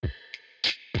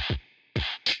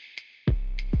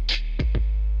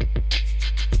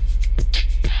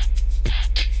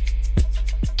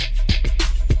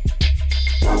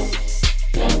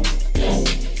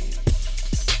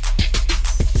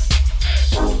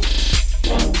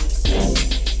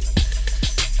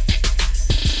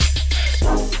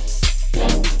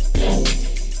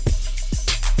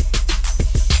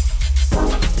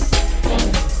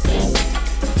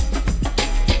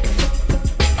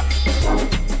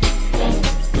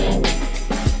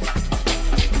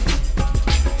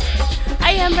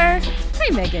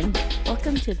Megan.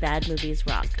 Welcome to Bad Movies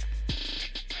Rock.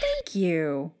 Thank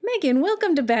you. Megan,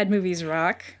 welcome to Bad Movies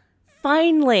Rock.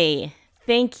 Finally.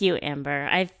 Thank you, Amber.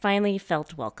 I finally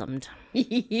felt welcomed.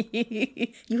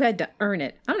 You had to earn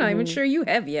it. I'm not even sure you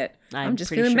have yet. I'm just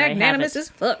pretty feeling sure magnanimous as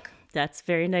fuck. That's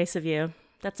very nice of you.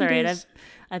 That's all It right. is.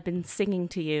 I've been singing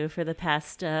to you for the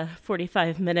past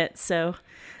 45 minutes, so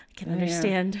I can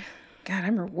understand. God,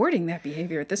 I'm rewarding that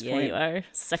behavior at this Yeah, point. you are.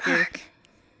 Sucker. Fuck.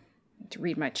 To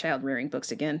read my child rearing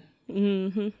books again.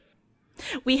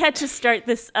 We had to start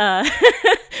this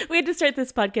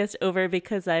podcast over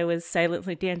because I was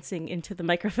silently dancing into the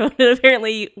microphone, and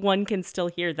apparently one can still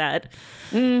hear that.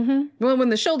 Well, when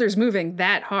the shoulder's moving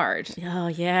that hard, Oh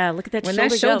yeah, look at that when shoulder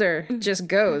that shoulder just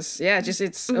goes,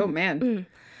 it's oh man, go.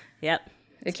 Yep. it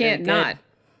very can't good. not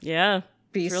Yeah.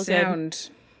 be it's real good. sound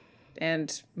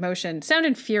and motion, sound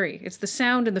and fury. It's the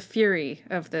sound and the fury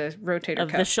of the rotator Of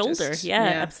cuff. the shoulder. Just- Yeah,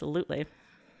 absolutely.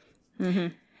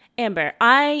 Amber,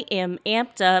 I am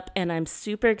amped up and I'm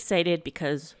super excited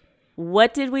because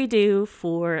what did we do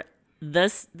for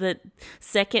the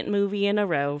second movie in a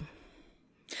row?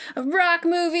 A rock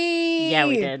movie. Yeah,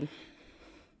 we did.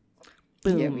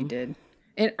 Boom. Yeah, we did.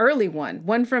 An early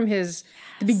one from the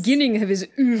beginning of his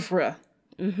oeuvre.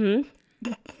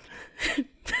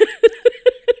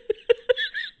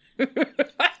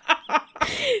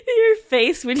 Your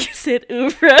face when you said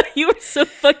oeuvre, you were so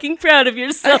fucking proud of I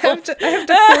yourself. have to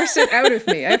force it out of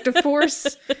me. I have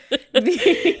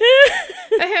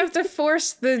to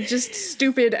force the just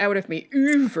stupid out of me.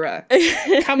 Oeuvre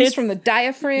comes from the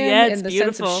diaphragm it's and the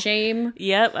beautiful. sense of shame.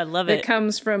 Yep, I love It it.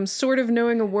 comes from sort of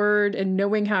knowing a word and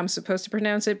knowing how I'm supposed to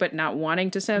pronounce it, but not wanting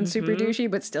to sound super douchey,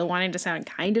 but still wanting to sound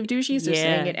kind of douchey. So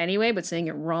saying it anyway, but saying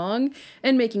it wrong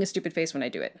and making a stupid face when I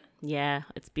do it. Yeah,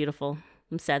 it's beautiful.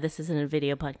 I'm sad this isn't a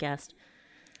video podcast.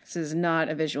 This is not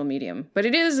a visual medium, but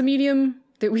it is a medium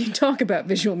that we talk about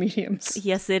visual mediums.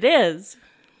 Yes, it is.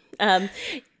 So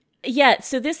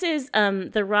this is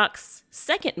The Rock's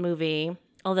second movie,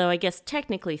 although I guess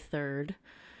technically third,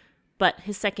 but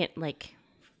his second,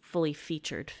 fully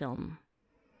featured film.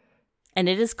 And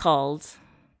it is called...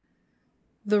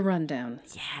 The Rundown.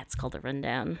 Yeah, it's called The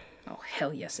Rundown. Oh,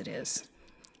 hell yes it is.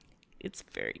 It's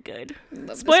very good.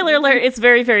 Love Spoiler alert, it's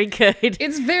very, very good.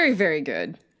 It's very, very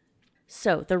good.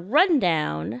 So, The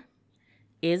Rundown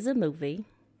is a movie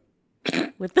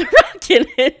with The Rock in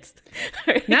it.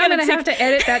 Now I'm going to have to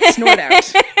edit that snort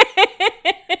out.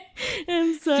 I'm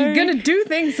If sorry. you're going to do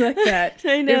things like that,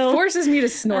 I know. it forces me to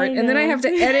snort, I and then I know. have to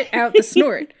edit out the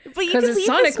snort. But you Because can it's leave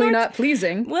the sonically snorts. not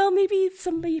pleasing. Well, maybe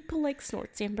some people like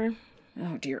snorts, Amber.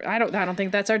 Oh dear, I don't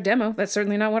think that's our demo. That's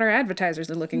certainly not what our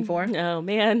advertisers are looking for. Oh,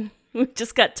 man. We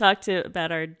just got talked to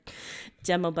about our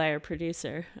demo by our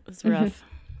producer. It was rough.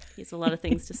 He has a lot of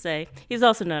things to say. He's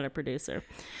also not a producer.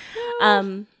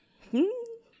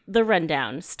 The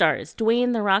Rundown stars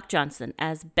Dwayne "The Rock" Johnson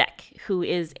as Beck, who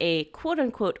is a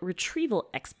quote-unquote retrieval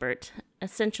expert,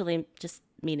 essentially just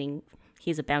meaning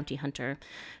he's a bounty hunter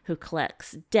who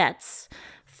collects debts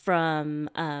from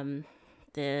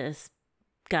this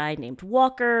guy named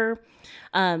Walker,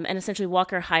 and essentially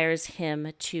Walker hires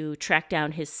him to track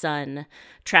down his son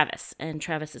Travis, and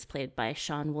Travis is played by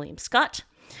Sean William Scott.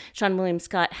 Sean William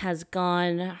Scott has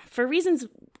gone, for reasons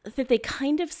that they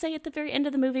kind of say at the very end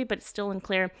of the movie, but it's still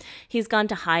unclear, he's gone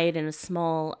to hide in a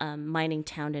small mining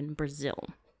town in Brazil.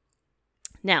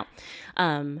 Now,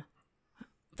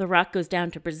 The Rock goes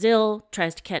down to Brazil,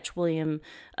 tries to catch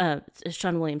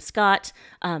Sean William Scott.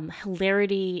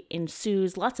 Hilarity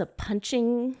ensues. Lots of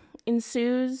punching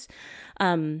ensues.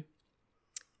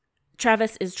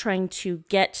 Travis is trying to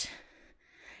get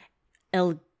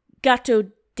El Gato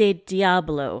de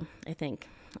Diablo, I think.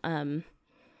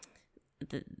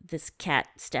 This cat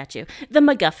statue. The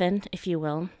MacGuffin, if you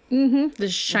will. The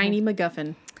shiny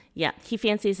MacGuffin. Yeah, he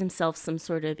fancies himself some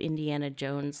sort of Indiana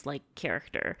Jones-like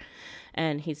character,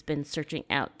 and he's been searching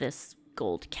out this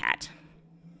gold cat.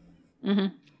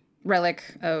 Relic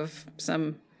of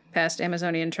some past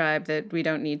Amazonian tribe that we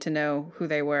don't need to know who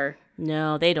they were.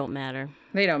 No, they don't matter.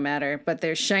 They don't matter, but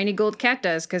their shiny gold cat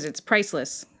does because it's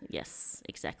priceless. Yes,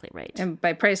 exactly right. And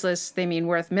by priceless, they mean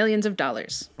worth millions of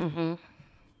dollars.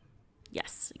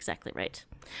 Yes, exactly right.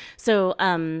 So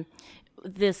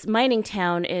this mining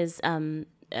town is kind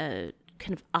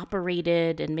of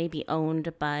operated and maybe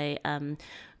owned by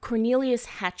Cornelius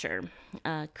Hatcher,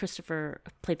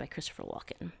 played by Christopher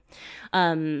Walken,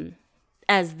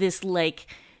 as this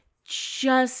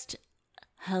just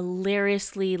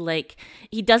hilariously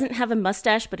he doesn't have a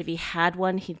mustache, but if he had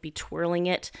one, he'd be twirling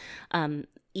it.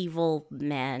 Evil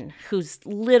man who's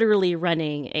literally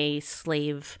running a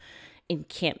slave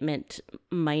encampment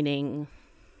mining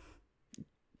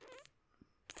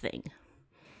thing.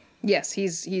 Yes,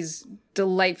 he's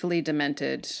delightfully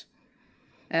demented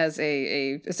as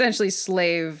a essentially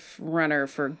slave runner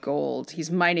for gold. He's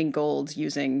mining gold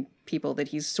using people that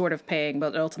he's sort of paying,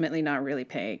 but ultimately not really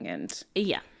paying. And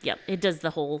yeah, it does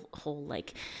the whole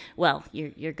like, well,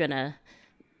 you're gonna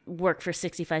work for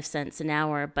 65 cents an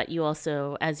hour, but you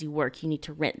also, as you work, you need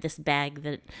to rent this bag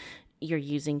that you're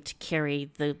using to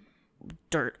carry the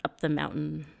dirt up the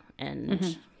mountain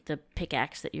and the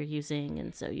pickaxe that you're using,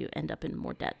 and so you end up in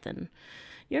more debt than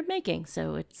you're making.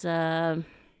 So it's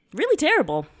really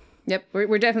terrible. Yep,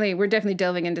 we're definitely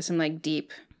delving into some like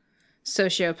deep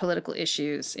socio-political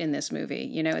issues in this movie.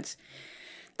 You know, it's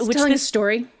telling a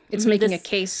story. It's making a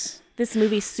case. This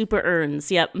movie super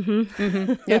earns. Yep.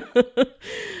 Yep.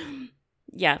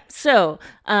 Yeah. So,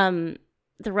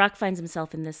 The Rock finds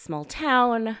himself in this small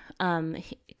town.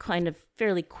 Kind of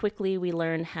fairly quickly, we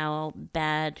learn how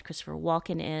bad Christopher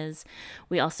Walken is.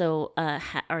 We also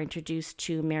are introduced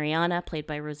to Mariana, played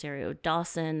by Rosario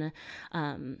Dawson,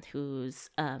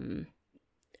 who's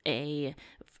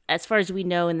as far as we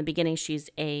know in the beginning, she's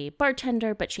a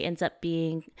bartender, but she ends up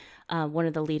being one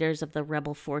of the leaders of the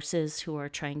rebel forces who are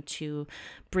trying to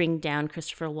bring down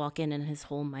Christopher Walken and his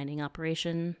whole mining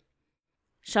operation.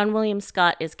 Seann William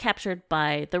Scott is captured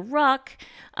by The Rock.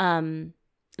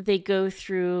 They go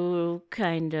through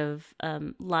kind of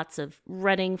lots of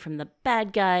running from the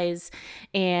bad guys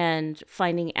and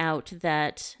finding out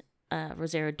that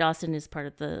Rosario Dawson is part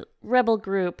of the rebel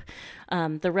group.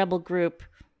 The rebel group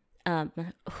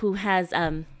who has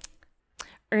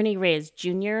Ernie Reyes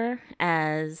Jr.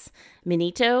 as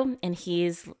Minito, and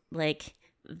he's like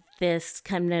this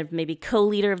kind of maybe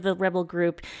co-leader of the rebel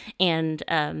group, and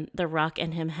The Rock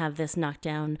and him have this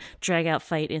knockdown, drag-out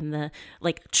fight in the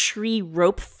like tree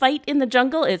rope fight in the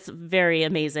jungle. It's very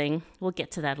amazing. We'll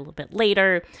get to that a little bit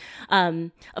later.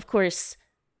 Of course,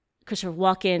 Christopher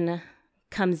Walken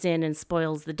comes in and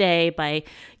spoils the day by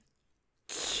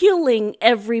killing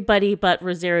everybody but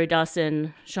Rosario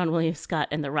Dawson, Seann William Scott,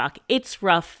 and The Rock. It's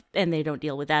rough, and they don't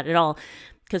deal with that at all,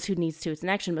 because who needs to? It's an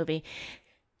action movie.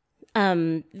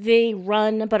 They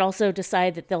run, but also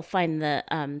decide that they'll find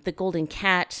the golden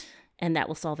cat, and that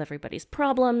will solve everybody's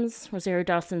problems. Rosario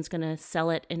Dawson's going to sell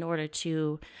it in order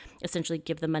to essentially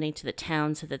give the money to the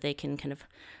town so that they can kind of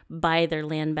buy their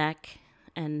land back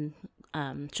and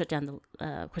shut down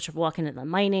the Christopher Walken and the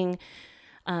mining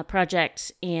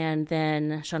project. And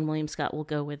then Seann William Scott will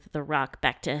go with The Rock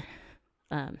back to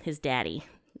his daddy,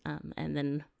 and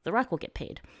then The Rock will get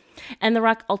paid. And The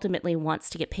Rock ultimately wants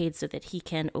to get paid so that he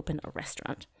can open a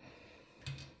restaurant.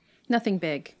 Nothing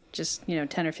big, just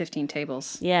 10 or 15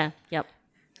 tables. Yeah, yep.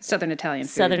 Southern Italian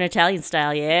food. Southern Italian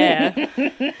style, yeah.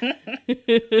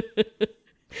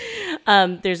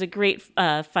 There's a great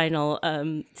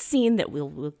final scene that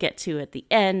we'll get to at the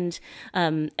end.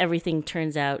 Everything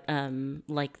turns out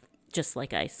just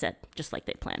like I said, just like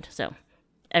they planned. So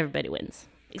everybody wins,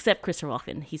 except Christopher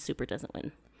Walken. He super doesn't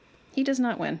win. He does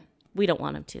not win. We don't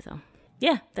want him to, though.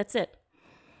 Yeah, that's it.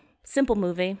 Simple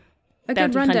movie. A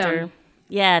good rundown. Hunter.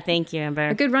 Yeah, thank you, Amber.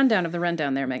 A good rundown of the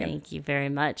rundown there, Megan. Thank you very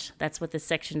much. That's what this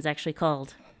section's actually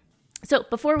called. So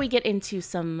before we get into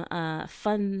some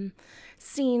fun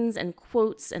scenes and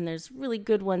quotes, and there's really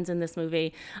good ones in this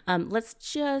movie, let's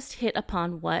just hit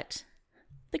upon what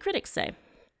the critics say.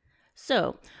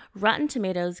 So Rotten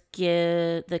Tomatoes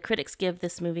the critics give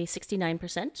this movie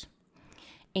 69%,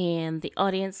 and the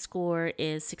audience score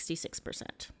is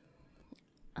 66%,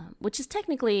 which is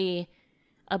technically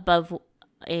above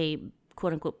a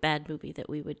quote-unquote bad movie that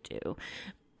we would do.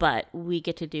 But we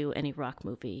get to do any rock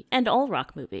movie and all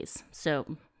rock movies.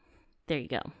 So there you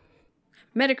go.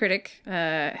 Metacritic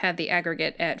had the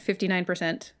aggregate at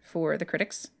 59% for the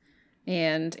critics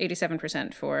and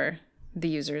 87% for the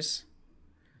users,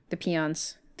 the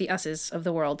peons, the us's of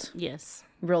the world. Yes.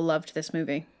 Real loved this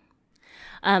movie.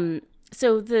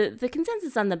 So the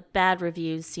consensus on the bad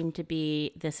reviews seem to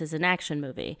be this is an action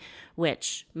movie,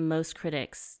 which most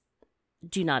critics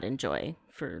do not enjoy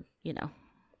for,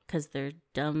 because they're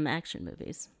dumb action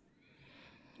movies.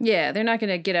 Yeah, they're not going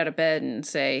to get out of bed and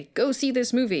say, go see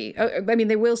this movie. I mean,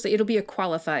 they will say it'll be a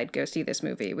qualified go see this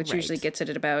movie, which usually gets it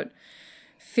at about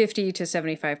 50 to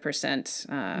 75%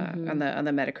 on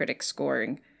the Metacritic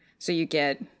scoring. So you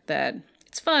get that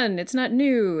it's fun, it's not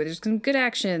new, there's some good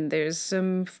action, there's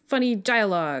some funny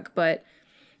dialogue, but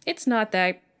it's not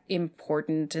that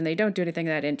important, and they don't do anything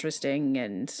that interesting,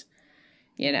 and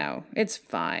it's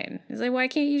fine. It's like, why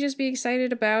can't you just be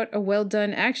excited about a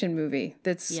well-done action movie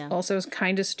that's also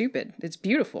kind of stupid? It's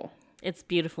beautiful. It's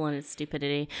beautiful in its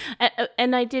stupidity.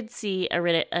 And I did see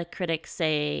a critic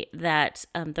say that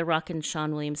The Rock and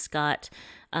Seann William Scott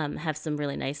have some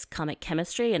really nice comic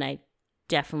chemistry, and I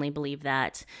definitely believe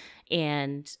that.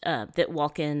 And that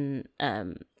Walken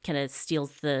kind of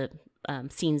steals the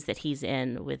scenes that he's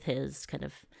in with his kind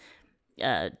of,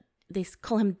 they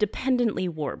call him dependently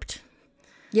warped.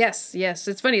 Yes.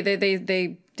 It's funny.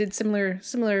 They did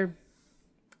similar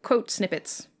quote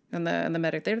snippets on the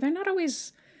Medic. They're not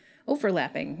always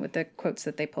overlapping with the quotes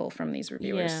that they pull from these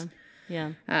reviewers.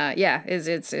 Yeah.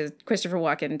 It's Christopher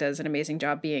Walken does an amazing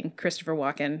job being Christopher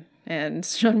Walken, and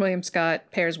Seann William Scott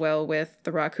pairs well with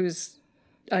The Rock, who's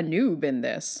a noob in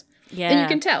this. Yeah. And you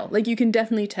can tell, you can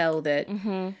definitely tell that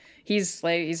he's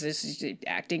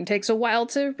acting takes a while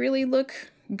to really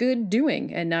look good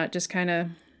doing, and not just kind of.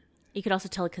 You could also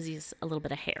tell because he's a little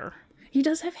bit of hair. He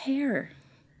does have hair.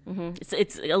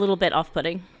 It's a little bit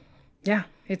off-putting. Yeah,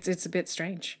 it's a bit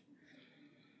strange.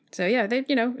 So yeah,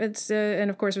 it's and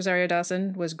of course Rosario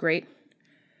Dawson was great.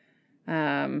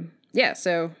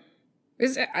 So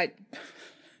I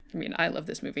love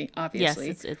this movie. Obviously,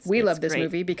 yes, we love this great.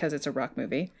 movie because it's a rock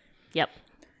movie. Yep,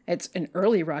 it's an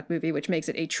early rock movie, which makes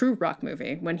it a true rock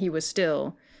movie when he was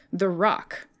still The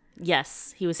Rock.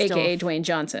 Yes, he was still AKA Dwayne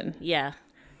Johnson. Yeah,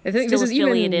 I think still this is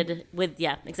affiliated with.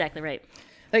 Yeah, exactly right.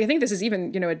 I think this is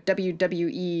even a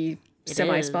WWE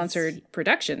semi-sponsored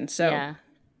production. So. Yeah.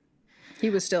 He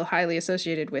was still highly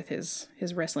associated with his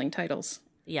wrestling titles.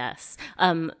 Yes.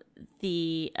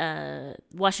 The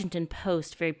Washington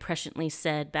Post very presciently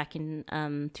said back in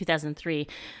 2003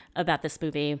 about this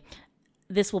movie,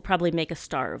 this will probably make a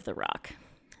star of The Rock.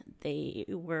 They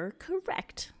were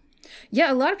correct.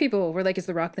 Yeah, a lot of people were like, is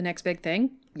The Rock the next big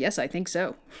thing? Yes, I think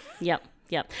so. Yep.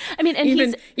 I mean,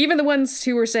 and even the ones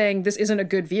who were saying this isn't a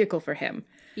good vehicle for him.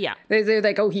 Yeah. They're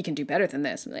like, oh, he can do better than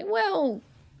this. I'm like, well,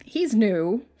 he's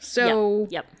new, so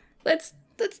Yep. Let's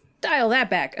dial that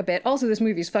back a bit. Also, this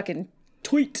movie's fucking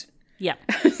tweet. Yep.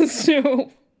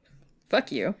 So,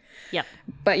 fuck you. Yep.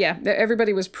 But yeah,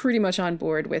 everybody was pretty much on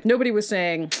board with. Nobody was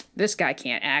saying this guy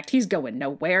can't act. He's going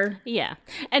nowhere. Yeah,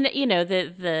 and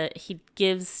he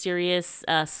gives serious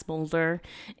smolder,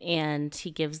 and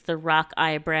he gives the Rock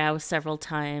eyebrow several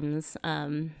times.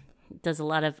 Does a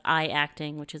lot of eye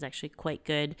acting, which is actually quite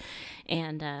good,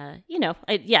 and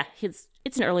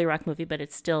it's an early Rock movie, but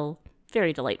it's still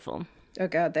very delightful. Oh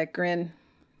god, that grin,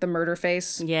 the murder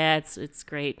face. Yeah, it's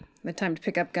great. The time to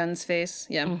pick up guns face.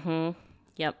 Yeah. Mm-hmm.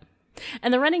 Yep.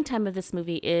 And the running time of this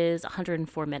movie is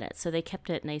 104 minutes, so they kept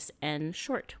it nice and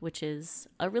short, which is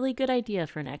a really good idea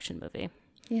for an action movie.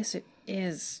 Yes, it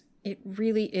is. It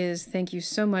really is. Thank you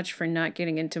so much for not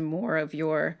getting into more of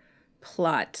your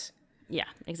plot. Yeah,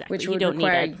 exactly. Which would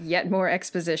require yet more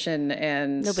exposition,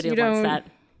 and nobody wants that.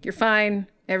 You're fine.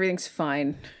 Everything's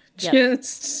fine. Yep.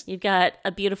 You've got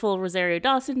a beautiful Rosario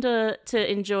Dawson to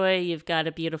enjoy. You've got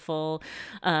a beautiful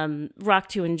Rock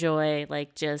to enjoy.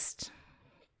 Just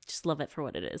love it for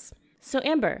what it is. So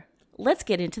Amber, let's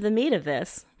get into the meat of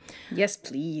this. Yes,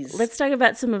 please. Let's talk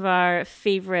about some of our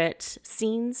favorite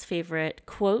scenes, favorite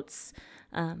quotes,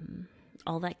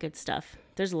 all that good stuff.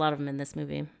 There's a lot of them in this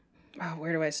movie. Oh,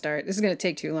 where do I start? This is going to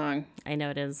take too long. I know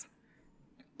it is.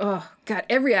 Oh, God.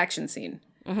 Every action scene.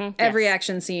 Mm-hmm. Every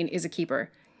action scene is a keeper.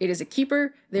 It is a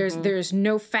keeper. There's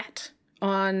no fat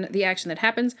on the action that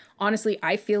happens. Honestly,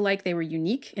 I feel like they were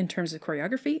unique in terms of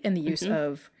choreography and the use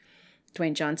of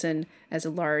Dwayne Johnson as a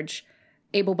large,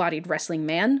 able-bodied wrestling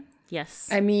man. Yes.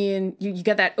 I mean, you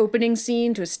got that opening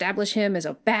scene to establish him as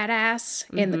a badass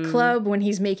in the club when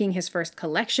he's making his first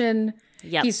collection.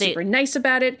 Yep, he's super nice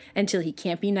about it until he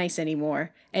can't be nice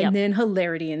anymore. And then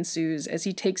hilarity ensues as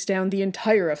he takes down the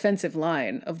entire offensive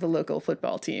line of the local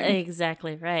football team.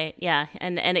 Exactly right. Yeah.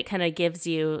 And it kind of gives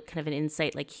you kind of an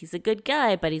insight, like he's a good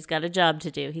guy, but he's got a job to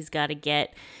do. He's got to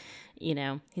get,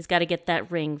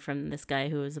 that ring from this guy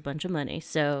who has a bunch of money.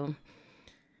 So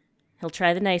he'll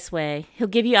try the nice way. He'll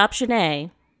give you option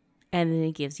A, and then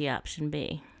he gives you option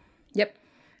B. Yep.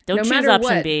 Don't choose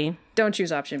option B. Don't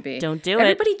choose option B. Don't do it.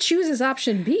 Everybody chooses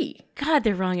option B. God,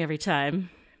 they're wrong every time.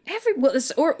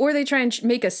 Or they try and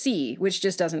make a C, which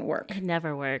just doesn't work. It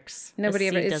never works. Nobody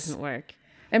ever doesn't work.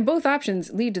 And both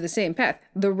options lead to the same path.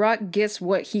 The Rock gets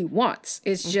what he wants.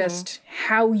 It's just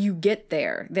how you get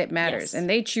there that matters. Yes. And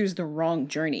they choose the wrong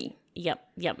journey. Yep.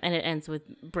 And it ends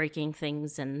with breaking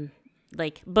things and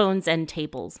like bones and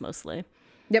tables mostly.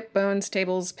 Yep, bones,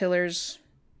 tables, pillars,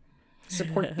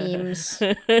 support beams.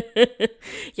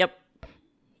 Yep.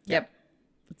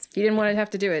 He didn't want to have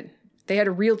to do it. They had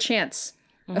a real chance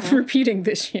of repeating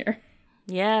this year.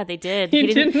 Yeah, they did. He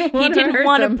didn't want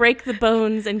to break the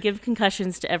bones and give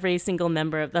concussions to every single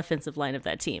member of the offensive line of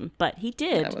that team, but he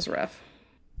did. That was rough.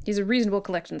 He's a reasonable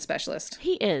collection specialist.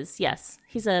 He is, yes.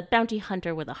 He's a bounty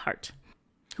hunter with a heart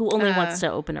who only wants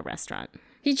to open a restaurant.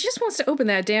 He just wants to open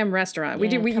that damn restaurant. We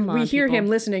hear him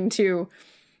listening to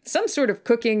some sort of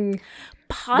cooking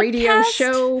radio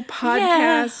show, podcast.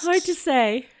 Yeah, hard to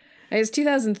say. It's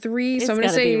 2003, so I'm going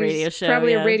to say it's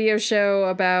probably a radio show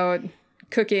about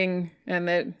cooking, and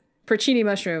that porcini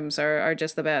mushrooms are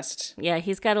just the best. Yeah,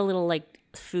 he's got a little like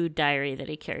food diary that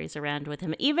he carries around with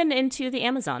him, even into the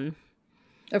Amazon.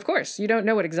 Of course, you don't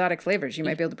know what exotic flavors you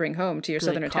might be able to bring home to your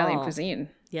Southern Italian cuisine.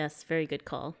 Yes, very good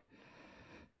call.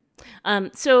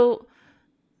 So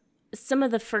some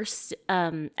of the first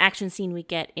action scene we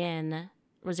get in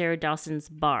Rosario Dawson's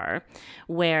bar,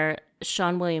 where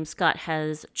Seann William Scott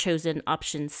has chosen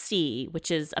option C, which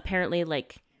is apparently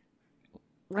like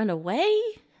run away,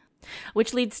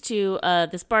 which leads to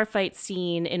this bar fight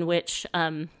scene in which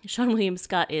Seann William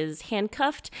Scott is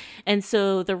handcuffed, and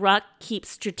so The Rock keeps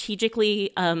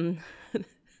strategically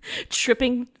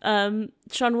tripping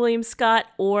Seann William Scott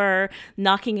or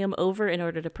knocking him over in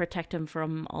order to protect him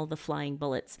from all the flying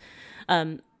bullets.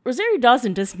 Rosario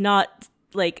Dawson does not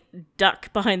like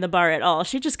duck behind the bar at all.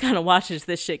 She just kind of watches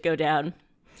this shit go down.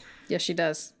 Yes, she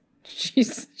does.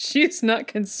 She's not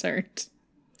concerned.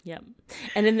 Yep.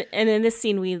 And in this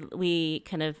scene, we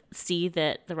kind of see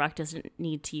that The Rock doesn't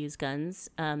need to use guns.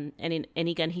 And in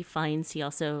any gun he finds, he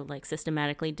also like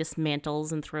systematically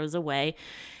dismantles and throws away,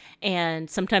 and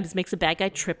sometimes makes a bad guy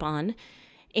trip on.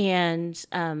 And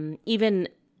even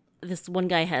this one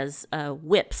guy has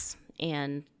whips,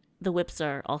 and the whips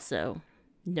are also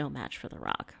no match for The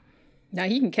Rock. Now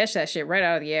he can catch that shit right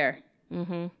out of the air.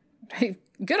 Mm-hmm.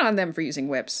 Good on them for using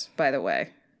whips, by the way.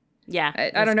 Yeah.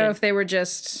 I don't know if they were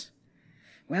just,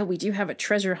 well, we do have a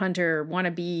treasure hunter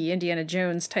wannabe Indiana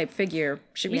Jones type figure.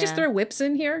 Should we just throw whips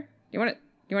in here? You want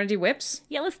to do whips?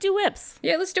 Yeah, let's do whips.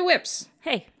 Yeah, let's do whips.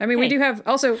 Hey. I mean, we do have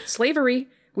also slavery.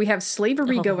 We have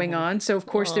slavery going on, so of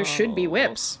course there should be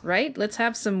whips, right? Let's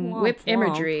have some whip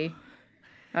imagery.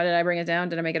 How did I bring it down?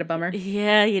 Did I make it a bummer?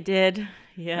 Yeah, you did.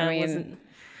 Yeah, I mean,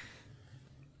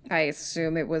 I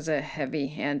assume it was a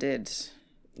heavy-handed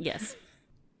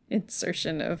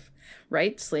insertion of,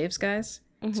 right? Slaves, guys?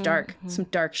 It's dark. Some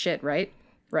dark shit, right?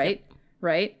 Right? Yep.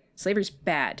 Right? Slavery's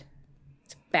bad.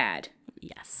 It's bad.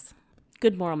 Yes.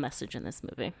 Good moral message in this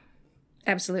movie.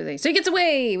 Absolutely. So he gets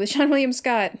away with Seann William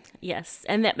Scott. Yes.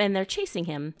 And they're chasing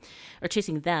him, or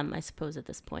chasing them, I suppose, at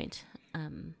this point.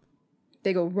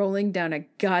 They go rolling down a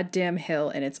goddamn hill,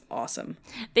 and it's awesome.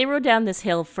 They rode down this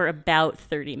hill for about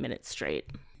 30 minutes straight.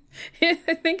 I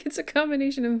think it's a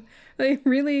combination of, like,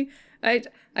 really, I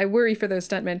worry for those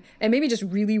stuntmen, and maybe just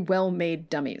really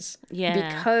well-made dummies.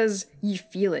 Yeah. Because you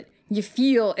feel it. You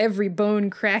feel every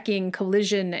bone-cracking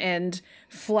collision and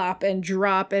flop and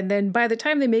drop, and then by the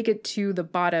time they make it to the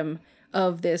bottom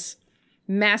of this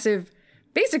massive,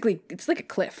 basically, it's like a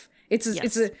cliff. It's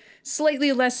a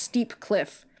slightly less steep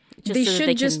cliff. They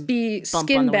should just be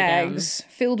skin bags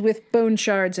filled with bone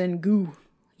shards and goo.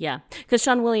 Yeah, because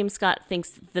Seann William Scott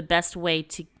thinks the best way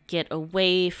to get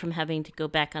away from having to go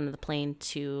back onto the plane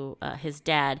to his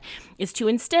dad is to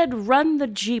instead run the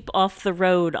Jeep off the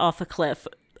road off a cliff.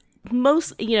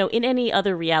 In any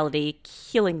other reality,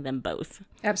 killing them both.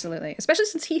 Absolutely. Especially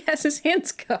since he has his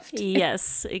hands cuffed.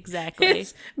 Yes, exactly.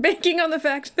 It's banking on the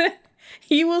fact that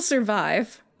he will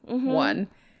survive, one,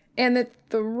 and that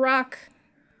The Rock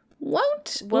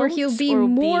won't or he'll be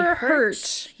more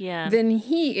hurt than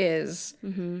he is,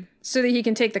 so that he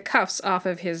can take the cuffs off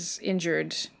of his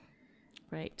injured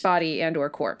body and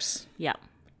or corpse. Yeah.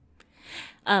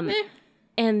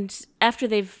 And after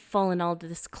they've fallen all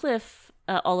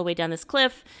the way down this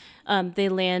cliff, they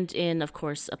land in, of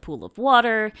course, a pool of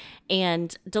water,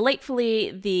 and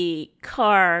delightfully the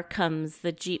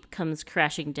Jeep comes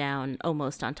crashing down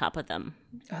almost on top of them.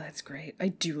 Oh, that's great. I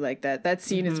do like that. That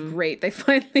scene is great. They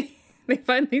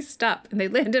finally stop and they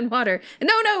land in water. And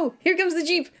no, here comes the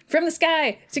Jeep from the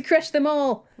sky to crush them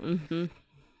all. Mm-hmm.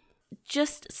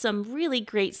 Just some really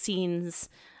great scenes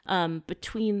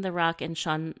between The Rock and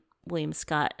Seann William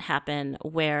Scott happen,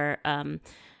 where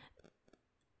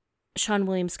Seann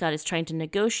William Scott is trying to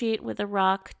negotiate with The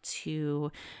Rock to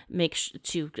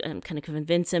kind of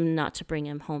convince him not to bring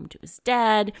him home to his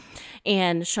dad,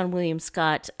 and Seann William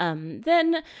Scott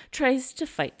then tries to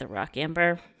fight The Rock.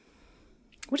 Amber,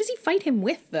 what does he fight him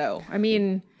with, though? I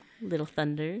mean, little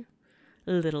thunder,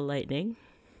 little lightning.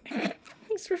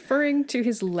 He's referring to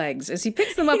his legs as he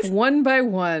picks them up one by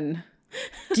one.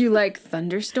 Do you like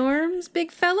thunderstorms,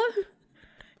 big fella?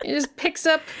 He just picks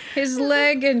up his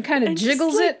leg and kind of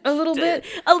jiggles it a little bit.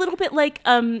 A little bit like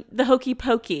the Hokey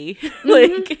Pokey.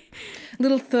 Like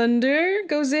little thunder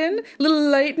goes in, little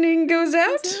lightning goes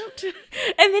out.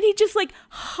 And then he just like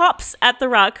hops at the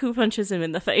Rock, who punches him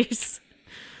in the face.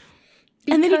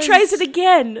 And then he tries it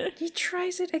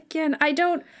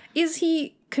again. Is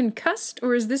he concussed,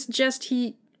 or is this just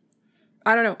he...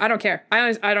 I don't know. I don't care.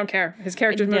 I don't care. His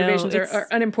character's motivations are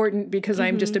unimportant because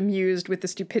I'm just amused with the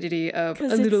stupidity of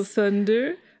a little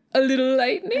thunder, a little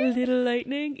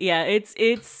lightning. Yeah,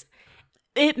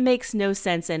 it makes no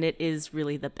sense, and it is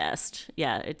really the best.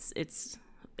 Yeah, it's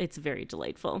very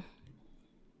delightful.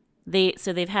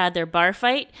 They've had their bar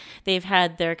fight. They've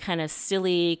had their kind of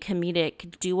silly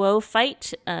comedic duo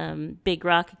fight, Big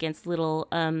Rock against Little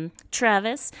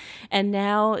Travis, and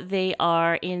now they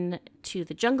are into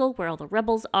the jungle where all the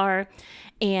rebels are,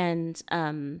 and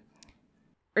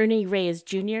Ernie Reyes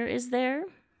Jr. is there.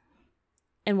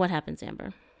 And what happens,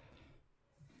 Amber?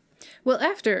 Well,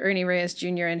 after Ernie Reyes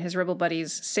Jr. and his rebel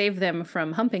buddies save them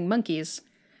from humping monkeys,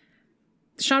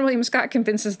 Seann William Scott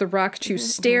convinces The Rock to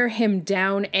stare him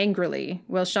down angrily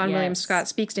while Seann William Scott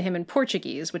speaks to him in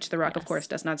Portuguese, which The Rock, of course,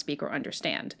 does not speak or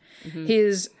understand.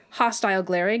 His hostile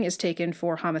glaring is taken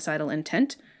for homicidal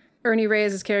intent. Ernie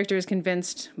Reyes' character is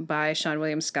convinced by Seann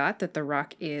William Scott that The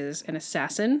Rock is an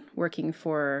assassin working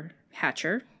for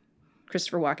Hatcher,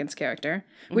 Christopher Walken's character,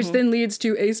 which then leads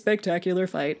to a spectacular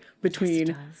fight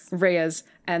between Reyes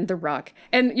and The Rock.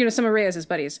 And, some of Reyes'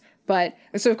 buddies. But,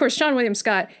 so of course, Seann William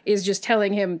Scott is just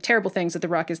telling him terrible things that The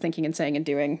Rock is thinking and saying and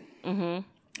doing. And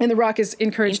The Rock is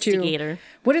encouraged Instigator.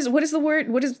 What is the word?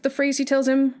 What is the phrase he tells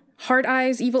him? Hard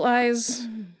eyes, evil eyes,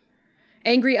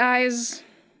 angry eyes.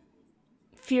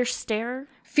 Fierce stare?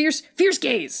 Fierce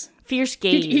gaze. Fierce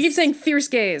gaze. He keeps saying fierce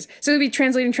gaze. So it'll be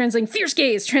translating, fierce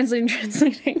gaze, translating.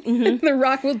 The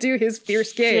Rock will do his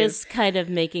fierce gaze. Just kind of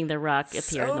making The Rock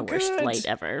appear in the worst light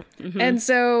ever. And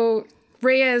so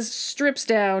Reyes strips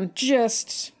down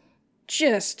just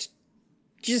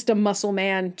a muscle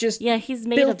man. He's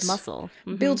made of muscle.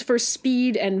 Built for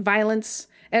speed and violence.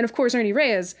 And of course, Ernie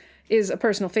Reyes is a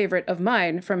personal favorite of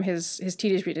mine from his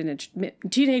Teenage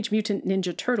Mutant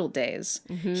Ninja Turtle days.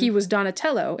 He was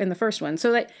Donatello in the first one.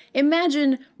 So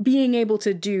imagine being able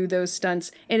to do those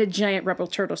stunts in a giant rebel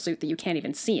turtle suit that you can't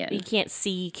even see in. You can't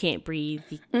see, you can't breathe.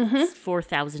 It's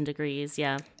 4,000 degrees,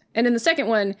 yeah. And in the second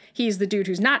one, he's the dude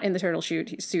who's not in the turtle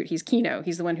suit. He's Kino.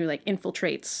 He's the one who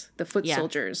infiltrates the foot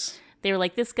soldiers. They were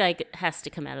like, this guy has to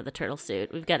come out of the turtle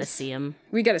suit. We've got to see him.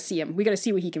 We got to see him. We got to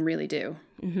see what he can really do.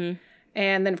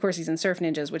 And then, of course, he's in Surf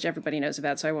Ninjas, which everybody knows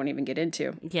about, so I won't even get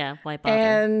into. Yeah, why bother?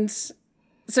 And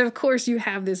so, of course, you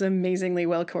have this amazingly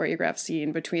well-choreographed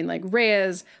scene between,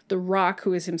 Reyes, The Rock,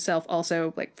 who is himself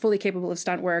also, fully capable of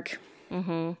stunt work.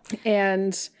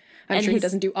 And I'm sure he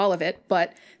doesn't do all of it,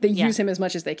 but they use him as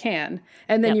much as they can.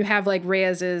 And then you have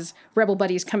Reyes's rebel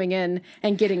buddies coming in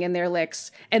and getting in their licks,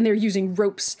 and they're using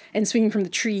ropes and swinging from the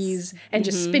trees and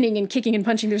just spinning and kicking and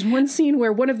punching. There's one scene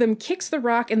where one of them kicks The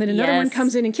Rock, and then another one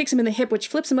comes in and kicks him in the hip, which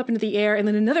flips him up into the air, and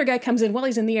then another guy comes in while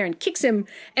he's in the air and kicks him,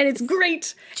 and it's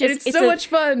great. It's so much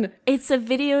fun. It's a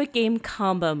video game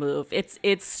combo move. It's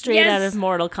straight out of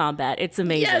Mortal Kombat. It's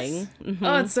amazing. Yes.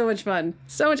 Oh, it's so much fun.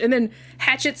 So much. And then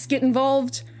hatchets get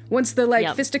involved. Once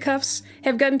the fisticuffs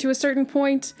have gotten to a certain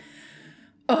point,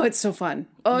 it's so fun.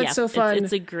 It's so fun.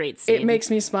 It's a great scene. It makes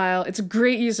me smile. It's a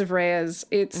great use of Reyes.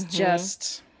 It's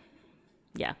just...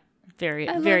 Yeah,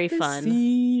 very fun.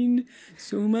 Scene.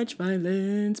 So much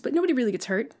violence. But nobody really gets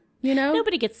hurt,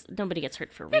 Nobody gets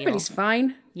hurt for real. Everybody's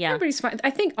fine. Yeah. Everybody's fine. I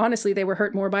think, honestly, they were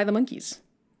hurt more by the monkeys.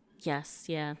 Yes,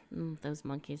 yeah. Those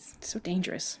monkeys. So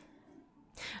dangerous.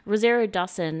 Rosario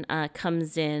Dawson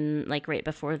comes in right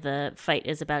before the fight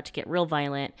is about to get real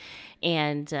violent,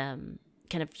 and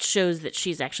kind of shows that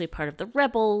she's actually part of the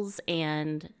rebels,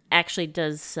 and actually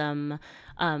does some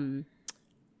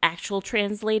actual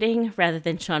translating rather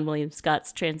than Seann William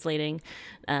Scott's translating.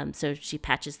 So she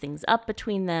patches things up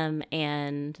between them,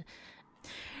 and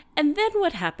then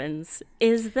what happens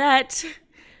is that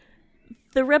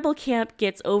the rebel camp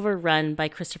gets overrun by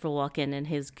Christopher Walken and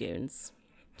his goons,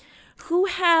 who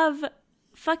have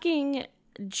fucking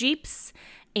jeeps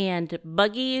and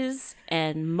buggies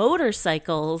and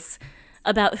motorcycles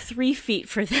about 3 feet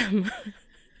for them.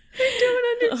 I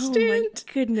don't understand. Oh my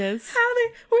goodness. How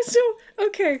they were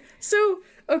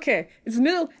okay.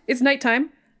 It's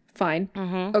nighttime. Fine.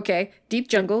 Okay. Deep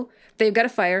jungle. They've got a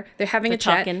fire. They're having a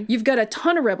chat. Talking. You've got a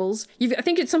ton of rebels. I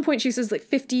think at some point she says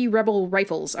 50 rebel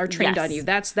rifles are trained on you.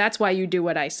 That's why you do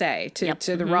what I say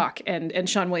to The Rock and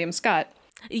Seann William Scott.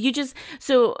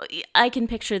 So I can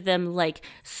picture them like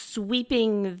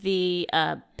sweeping the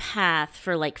path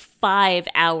for like 5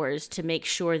 hours to make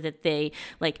sure that they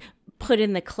like put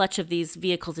in the clutch of these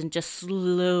vehicles and just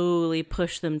slowly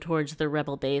push them towards the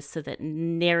rebel base so that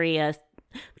nary a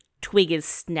twig is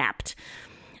snapped.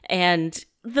 And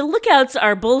the lookouts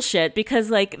are bullshit because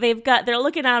like they're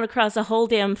looking out across a whole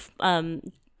damn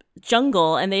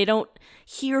jungle and they don't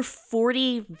hear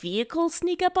 40 vehicles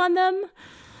sneak up on them.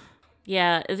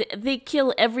 Yeah, they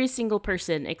kill every single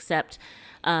person except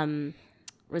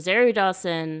Rosario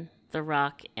Dawson, The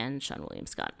Rock, and Seann William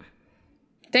Scott.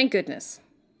 Thank goodness.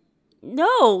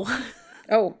 No.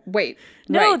 Oh, wait.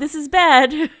 No, right. This is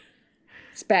bad.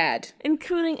 It's bad.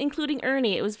 Including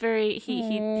Ernie. It was very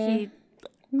he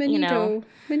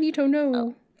Manito,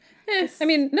 no. I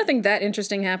mean, nothing that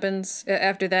interesting happens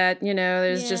after that.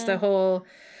 There's just the whole,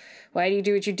 why do you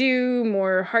do what you do?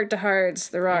 More heart-to-hearts,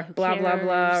 The Rock, blah, blah,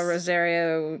 blah.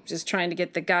 Rosario just trying to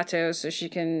get the gato so she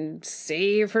can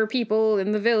save her people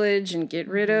in the village and get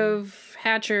rid of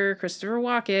Hatcher, Christopher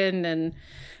Walken, and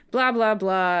blah, blah,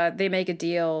 blah. They make a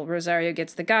deal. Rosario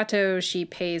gets the gato. She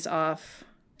pays off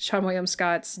Seann William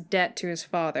Scott's debt to his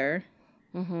father.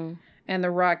 Mm-hmm. And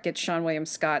The Rock gets Seann William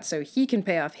Scott so he can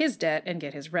pay off his debt and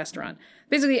get his restaurant.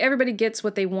 Basically, everybody gets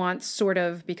what they want, sort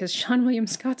of, because Seann William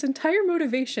Scott's entire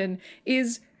motivation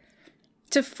is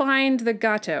to find the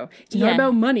gato. It's not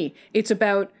about money. It's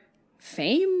about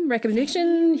fame,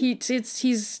 recognition.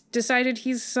 He's decided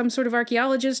he's some sort of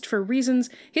archaeologist for reasons.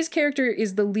 His character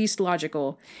is the least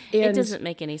logical. And it doesn't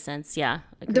make any sense, yeah.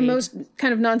 Agreed. The most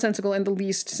kind of nonsensical and the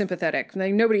least sympathetic.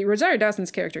 Like Rosario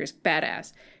Dawson's character is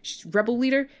badass. She's rebel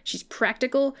leader. She's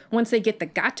practical. Once they get the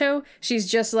gato, she's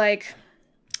just like,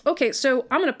 okay, so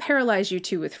I'm going to paralyze you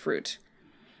two with fruit.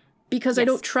 Because I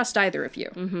don't trust either of you.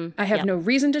 Mm-hmm. I have no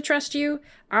reason to trust you.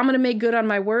 I'm going to make good on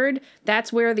my word.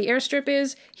 That's where the airstrip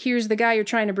is. Here's the guy you're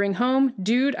trying to bring home.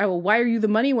 Dude, I will wire you the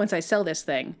money once I sell this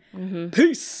thing. Mm-hmm.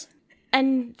 Peace.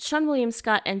 And Seann William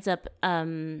Scott ends up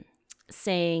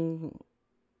saying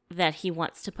that he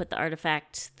wants to put the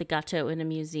artifact, the gato, in a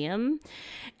museum.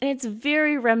 And it's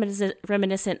very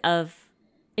reminiscent of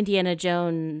Indiana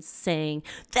Jones saying,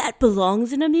 that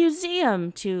belongs in a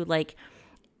museum, to like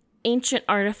ancient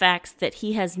artifacts that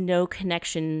he has no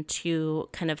connection to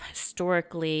kind of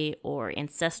historically or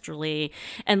ancestrally.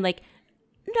 And like,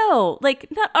 no, like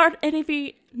not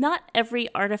every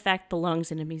artifact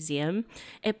belongs in a museum.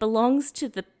 It belongs to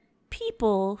the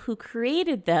people who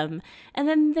created them, and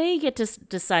then they get to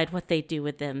decide what they do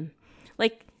with them.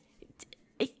 Like,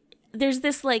 there's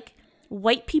this like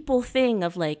white people thing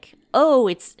of like, oh,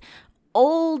 it's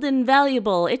old and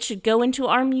valuable, it should go into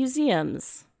our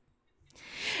museums.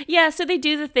 Yeah, so they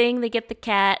do the thing. They get the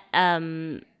cat.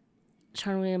 Seann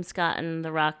William Scott and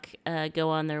The Rock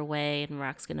go on their way, and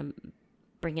Rock's gonna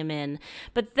bring him in.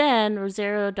 But then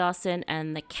Rosario Dawson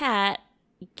and the cat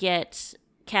get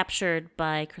captured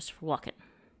by Christopher Walken,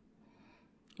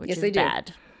 which is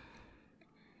bad.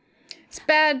 It's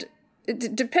bad.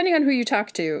 Depending on who you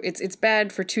talk to, it's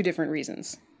bad for two different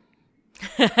reasons.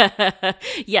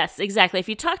 Yes, exactly. If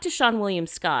you talk to Seann William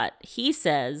Scott, he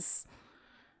says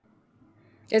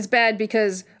it's bad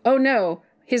because, oh no,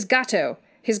 his gato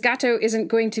isn't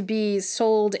going to be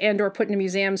sold and or put in a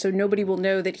museum, so nobody will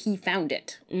know that he found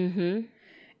it. Mm-hmm.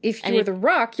 If you're The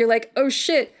Rock, you're like, oh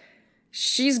shit,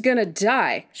 she's gonna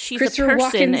die. Christopher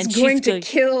Walken's going to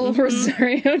kill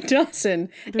Rosario Dawson.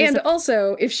 And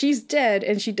also, if she's dead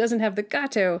and she doesn't have the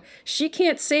gato, she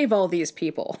can't save all these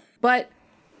people. But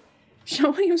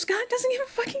Seann William Scott doesn't give a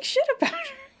fucking shit about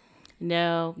her.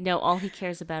 No, all he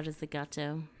cares about is the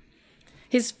gato.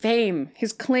 His fame,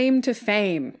 his claim to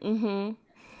fame. Mm-hmm.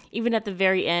 Even at the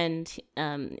very end,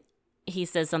 he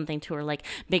says something to her like,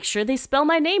 make sure they spell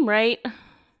my name right.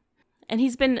 And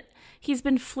he's been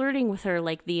flirting with her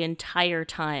like the entire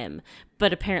time,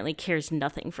 but apparently cares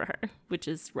nothing for her, which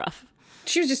is rough.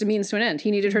 She was just a means to an end.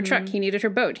 He needed her truck. He needed her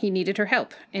boat. He needed her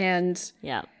help. And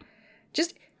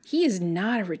he is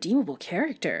not a redeemable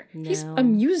character. No. He's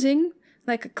amusing,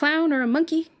 like a clown or a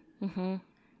monkey. Mm-hmm.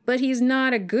 But he's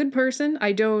not a good person.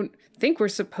 I don't think we're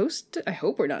supposed to. I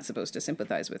hope we're not supposed to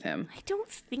sympathize with him. I don't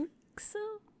think so.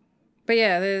 But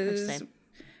yeah, they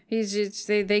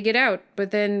get out.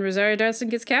 But then Rosario Dawson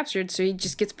gets captured, so he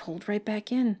just gets pulled right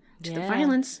back in to the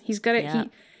violence. He's got to.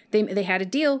 They had a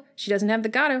deal. She doesn't have the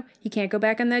gato. He can't go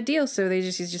back on that deal. So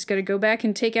he's just got to go back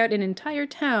and take out an entire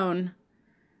town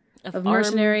of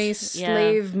mercenary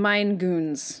slave mine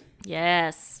goons.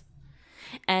 Yes.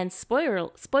 And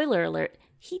spoiler alert.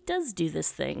 He does do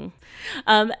this thing.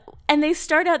 And they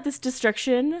start out this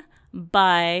destruction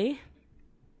by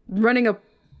running an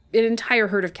entire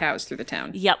herd of cows through the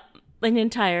town. Yep. an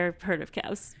entire herd of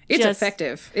cows. It's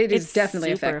effective. It's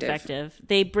definitely super effective.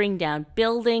 They bring down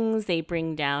buildings. They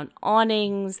bring down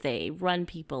awnings. They run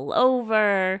people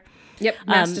over. Yep,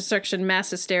 mass destruction, mass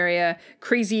hysteria,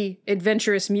 crazy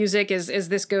adventurous music as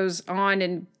this goes on,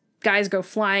 and guys go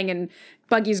flying and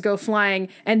buggies go flying,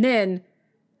 and then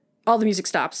all the music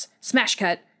stops. Smash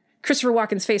cut. Christopher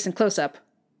Walken's face in close-up.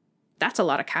 That's a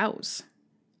lot of cows.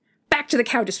 Back to the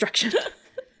cow destruction.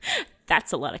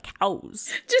 That's a lot of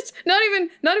cows. Just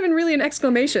not even really an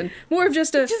exclamation. More of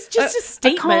just a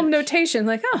statement. A calm notation,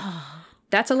 like, oh,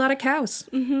 that's a lot of cows.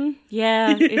 Mm-hmm.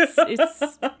 Yeah,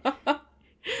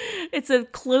 it's a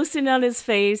close in on his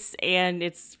face, and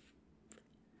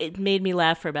it made me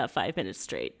laugh for about 5 minutes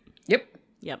straight. Yep.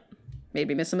 Made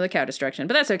me miss some of the cow destruction,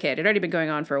 but that's okay. It had already been going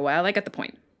on for a while. I got the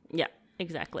point. Yeah,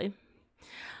 exactly.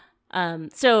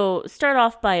 So start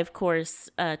off by, of course,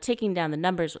 taking down the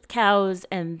numbers with cows,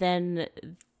 and then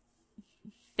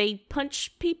they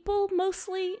punch people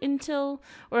mostly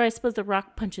or I suppose the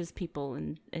Rock punches people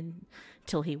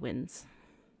until he wins.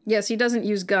 Yes, he doesn't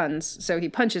use guns, so he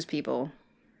punches people.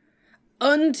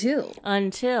 Until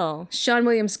Seann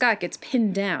William Scott gets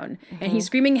pinned down, and he's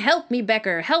screaming, "Help me,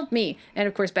 Becker! Help me!" And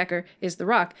of course, Becker is the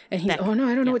Rock, and he's, "Oh no,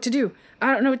 I don't know what to do.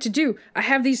 I don't know what to do. I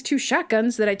have these 2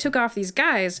 shotguns that I took off these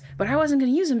guys, but I wasn't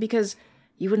going to use them because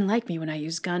you wouldn't like me when I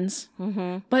use guns.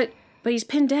 But he's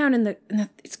pinned down, and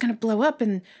it's going to blow up,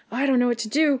 and I don't know what to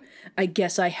do. I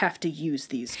guess I have to use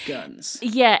these guns."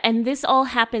 Yeah, and this all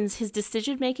happens, his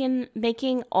decision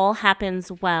making all happens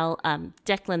while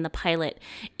Declan, the pilot,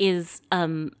 is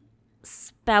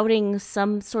spouting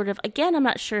some sort of, again, I'm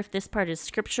not sure if this part is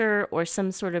scripture or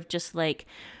some sort of just like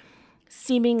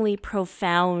seemingly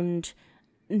profound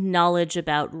knowledge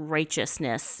about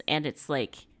righteousness, and it's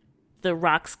like the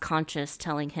Rock's conscience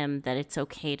telling him that it's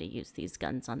okay to use these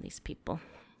guns on these people.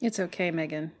 It's okay,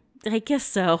 Megan. I guess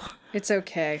so. It's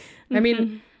okay. I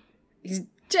mean, he's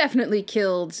definitely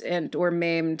killed or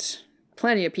maimed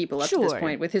plenty of people up to this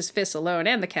point with his fists alone,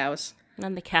 and the cows.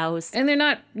 And the cows. And they're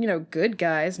not, good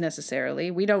guys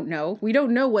necessarily. We don't know. We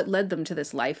don't know what led them to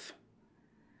this life.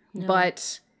 No.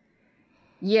 But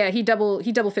yeah, he double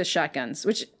fist shotguns,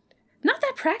 which not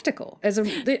that practical.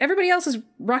 Everybody else is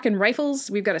rocking rifles.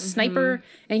 We've got a sniper,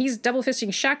 and he's double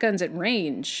fisting shotguns at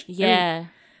range. Yeah.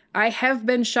 I have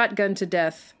been shotgunned to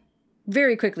death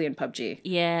very quickly in PUBG.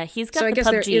 Yeah, he's got so the I guess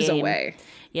PUBG there is aim. a way.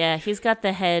 Yeah, he's got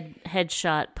the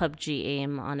headshot PUBG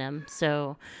aim on him.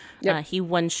 So he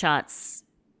one-shots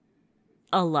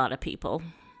a lot of people.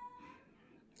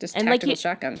 Just tactical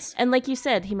shotguns. And like you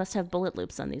said, he must have bullet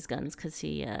loops on these guns because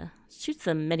he shoots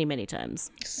them many, many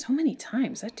times. So many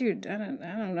times. That dude, I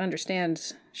don't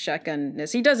understand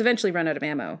shotgunness. He does eventually run out of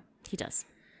ammo. He does.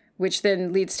 Which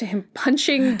then leads to him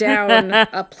punching down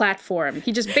a platform.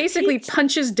 He just basically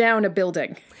punches down a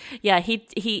building. Yeah,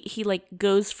 he like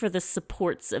goes for the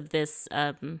supports of this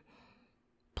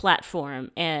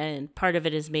platform, and part of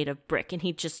it is made of brick, and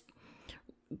he just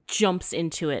jumps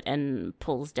into it and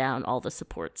pulls down all the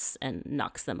supports and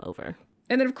knocks them over.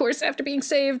 And then, of course, after being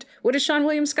saved, what does Seann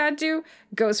William Scott do?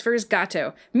 Goes for his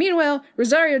gato. Meanwhile,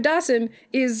 Rosario Dawson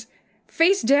is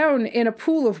face down in a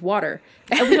pool of water.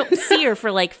 And we don't see her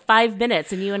for like 5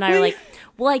 minutes, and you and I are like,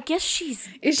 well, I guess she's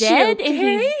dead, she okay?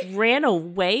 And he ran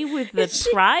away with the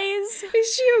prize?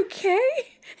 Is she okay?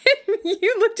 And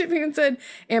you looked at me and said,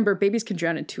 "Amber, babies can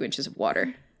drown in 2 inches of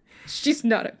water. She's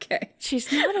not okay."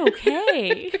 She's not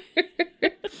okay.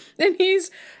 And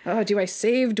he's, do I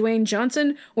save Dwayne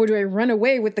Johnson or do I run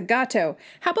away with the gato?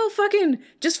 How about fucking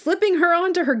just flipping her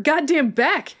onto her goddamn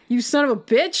back, you son of a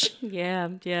bitch? Yeah.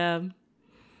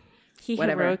 He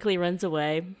heroically runs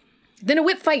away. Then a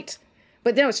whip fight.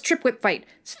 But no, it's trip whip fight.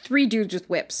 It's 3 dudes with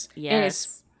whips. Yes. And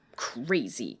it's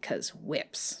crazy because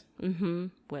whips. Mm-hmm.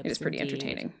 Whips, it is pretty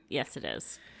entertaining. Yes, it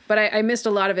is. But I missed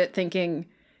a lot of it thinking,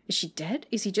 is she dead?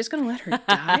 Is he just going to let her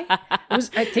die?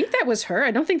 I think that was her. I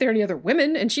don't think there are any other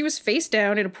women. And she was face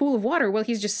down in a pool of water while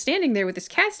he's just standing there with this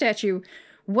cat statue.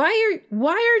 Why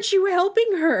aren't you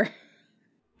helping her?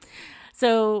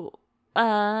 So,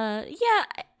 then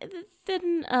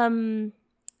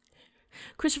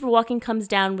Christopher Walken comes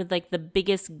down with like the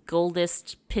biggest,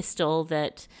 goldest pistol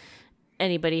that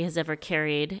anybody has ever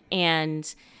carried,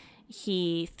 and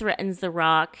he threatens the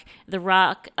Rock. The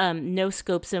Rock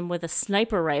no-scopes him with a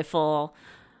sniper rifle,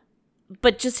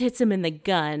 but just hits him in the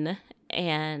gun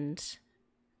and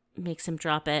makes him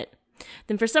drop it.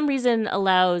 Then for some reason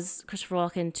allows Christopher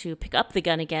Walken to pick up the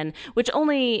gun again, which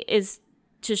only is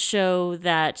to show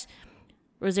that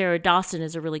Rosario Dawson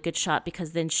is a really good shot,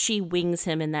 because then she wings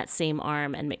him in that same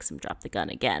arm and makes him drop the gun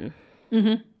again.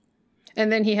 Mm-hmm.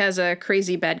 And then he has a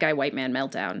crazy bad guy white man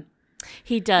meltdown.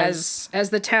 He does. As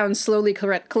the town slowly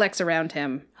collects around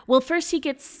him. Well, first he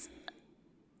gets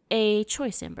a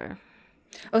choice, Amber.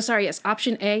 Oh, sorry, yes.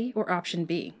 Option A or option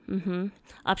B? Mm-hmm.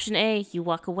 Option A, you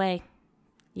walk away.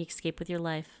 You escape with your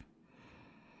life.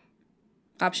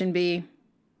 Option B,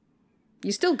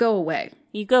 you still go away.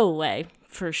 You go away,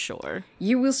 for sure.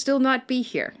 You will still not be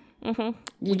here. Mm-hmm.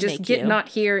 You just get not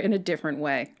here in a different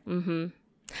way. Mm-hmm.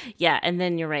 Yeah, and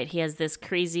then you're right. He has this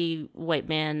crazy white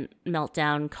man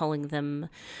meltdown, calling them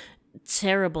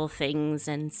terrible things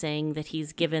and saying that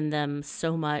he's given them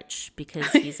so much because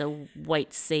he's a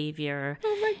white savior.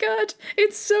 Oh my God,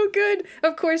 it's so good.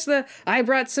 Of course, I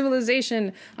brought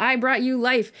civilization. I brought you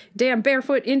life. Damn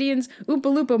barefoot Indians, Oompa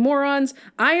Loompa morons.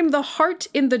 I am the heart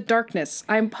in the darkness.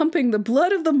 I'm pumping the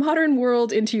blood of the modern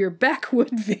world into your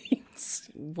backwood veins.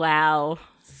 Wow.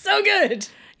 So good.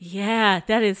 Yeah,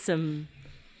 that is some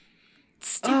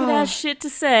stupid-ass shit to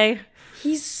say.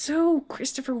 He's so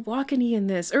Christopher Walken-y in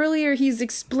this. Earlier, he's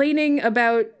explaining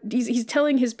about... He's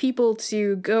telling his people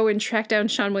to go and track down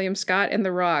Seann William Scott and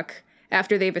The Rock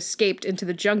after they've escaped into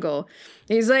the jungle.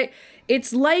 And he's like,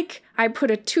 it's like I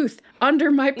put a tooth under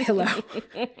my pillow.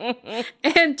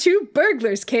 And 2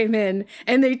 burglars came in,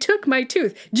 and they took my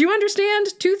tooth. Do you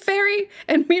understand, Tooth Fairy?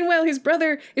 And meanwhile, his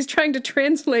brother is trying to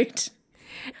translate...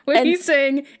 What he's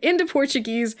saying into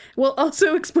Portuguese will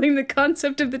also explain the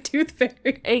concept of the tooth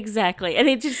fairy. Exactly. And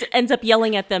he just ends up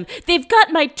yelling at them, "They've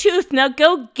got my tooth, now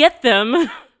go get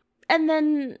them." And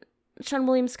then Seann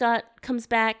William Scott comes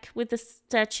back with the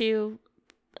statue.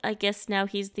 I guess now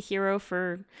he's the hero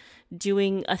for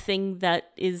doing a thing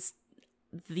that is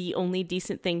the only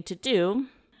decent thing to do.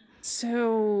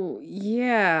 So,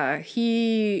 yeah,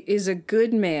 he is a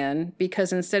good man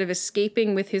because instead of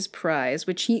escaping with his prize,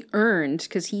 which he earned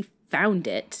because he found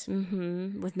it.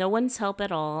 Mm-hmm. With no one's help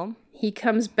at all. He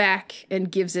comes back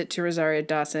and gives it to Rosario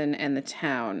Dawson and the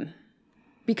town.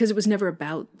 Because it was never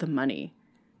about the money.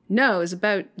 No, it was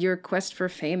about your quest for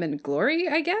fame and glory,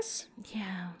 I guess?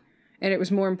 Yeah. And it was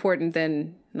more important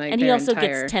than, like, and he also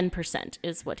gets 10%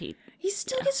 is what he... He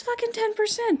still gets fucking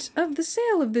 10% of the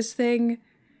sale of this thing.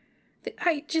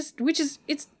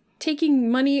 It's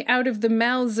taking money out of the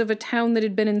mouths of a town that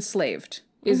had been enslaved.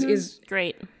 Is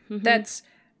great. Mm-hmm. That's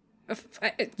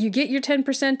you get your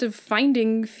 10% of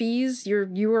finding fees.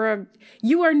 You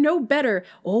are no better.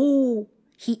 Oh,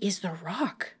 he is the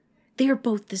Rock. They are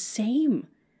both the same.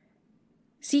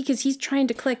 See, because he's trying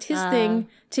to collect his thing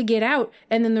to get out,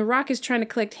 and then the Rock is trying to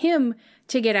collect him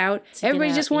to get out.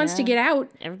 Everybody just wants to get out,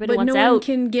 Everybody but wants no out. one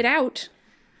can get out.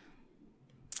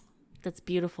 That's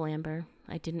beautiful, Amber.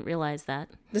 I didn't realize that.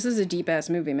 This is a deep-ass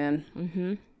movie, man.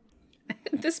 Mm-hmm.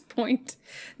 At this point,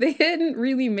 they hadn't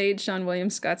really made Seann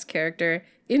William Scott's character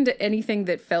into anything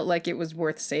that felt like it was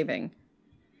worth saving.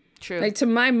 True. Like, to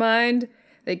my mind,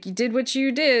 like, you did what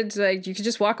you did, like, you could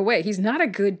just walk away. He's not a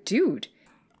good dude.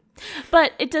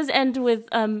 But it does end with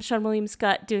Seann William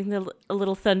Scott doing a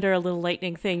little thunder, a little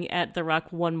lightning thing at The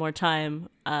Rock one more time,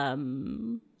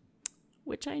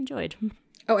 which I enjoyed.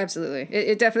 Oh, absolutely.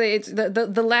 It definitely, it's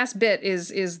the last bit is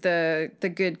the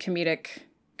good comedic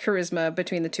charisma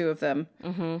between the two of them.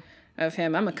 Mm-hmm. Of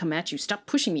him, I'm gonna come at you. Stop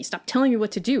pushing me. Stop telling me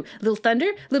what to do. Little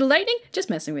thunder, little lightning, just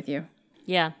messing with you.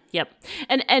 Yeah, yep.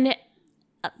 And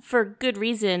for good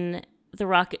reason, The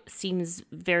Rock seems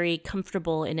very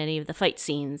comfortable in any of the fight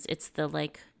scenes. It's the,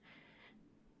 like,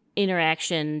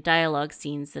 interaction dialogue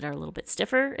scenes that are a little bit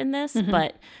stiffer in this.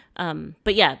 Mm-hmm.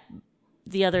 But yeah,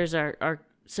 the others are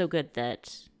so good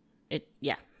that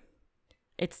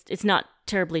it's not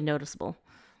terribly noticeable.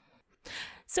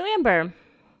 So Amber,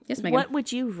 yes, Megan. What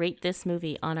would you rate this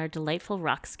movie on our delightful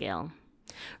rock scale?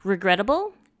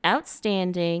 Regrettable,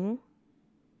 outstanding,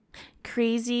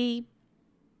 crazy,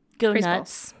 go Craze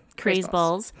nuts, balls. craze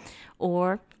balls,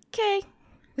 or okay.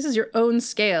 This is your own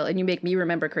scale, and you make me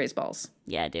remember craze balls.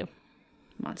 Yeah, I do.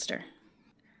 Monster.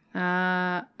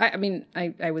 I mean,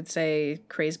 I would say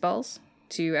craze balls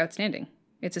to outstanding.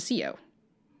 It's a CO.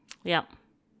 Yeah.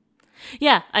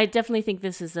 Yeah, I definitely think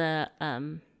this is a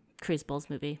Craze Balls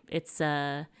movie. It's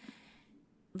The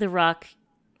Rock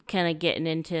kind of getting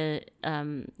into,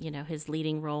 his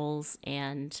leading roles,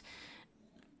 and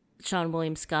Seann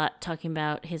William Scott talking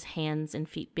about his hands and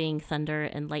feet being thunder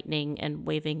and lightning and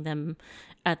waving them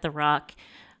at The Rock.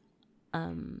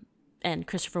 And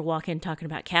Christopher Walken talking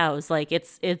about cows. Like,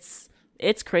 it's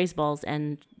Craze Balls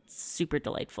and super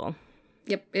delightful.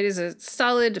 Yep, it is a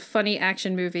solid, funny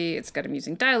action movie. It's got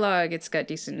amusing dialogue. It's got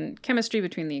decent chemistry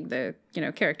between the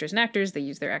characters and actors. They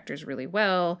use their actors really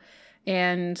well.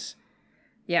 And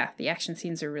yeah, the action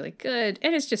scenes are really good,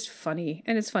 and it's just funny,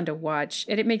 and it's fun to watch,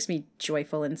 and it makes me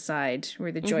joyful inside,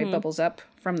 where the joy bubbles up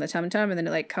from the tum-tum, and then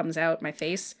it, like, comes out my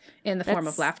face in the form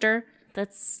of laughter.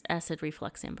 That's acid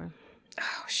reflux, Amber.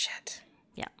 Oh, shit.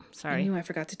 Yeah, I sorry. knew I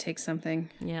forgot to take something.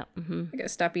 Yeah. I gotta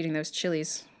stop eating those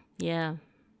chilies. Yeah.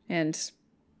 And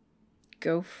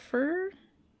gopher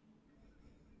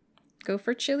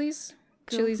chilies?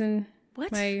 Chilies in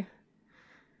What? my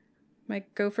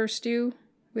gopher stew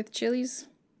with chilies.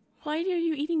 Why are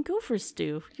you eating gopher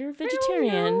stew? You're a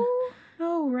vegetarian.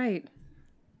 Oh, right.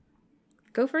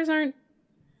 Gophers aren't...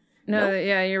 No, Nope.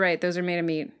 Yeah, you're right. Those are made of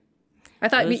meat. I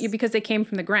thought because they came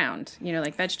from the ground, you know,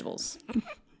 like vegetables.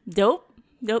 Nope.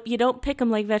 You don't pick them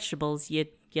like vegetables. You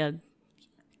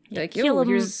Like, kill 'em-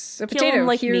 here's a kill 'em potato,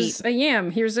 like here's meat. a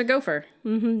yam, here's a gopher.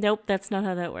 Nope, that's not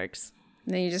how that works.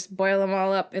 And then you just boil them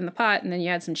all up in the pot, and then you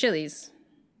add some chilies.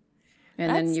 And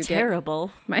That's then you terrible.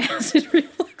 get my acid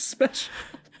reflux special.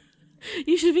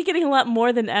 You should be getting a lot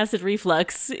more than acid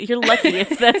reflux. You're lucky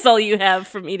if that's all you have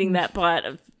from eating that pot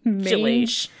of chili.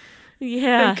 Mange.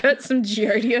 Yeah. I've got some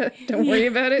giardia. Don't worry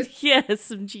about it. Yeah,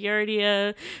 some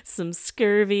giardia, some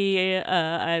scurvy,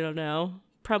 I don't know.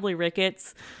 Probably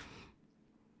rickets.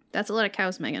 That's a lot of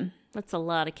cows, Megan. That's a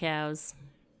lot of cows.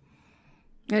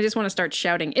 I just want to start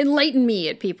shouting, enlighten me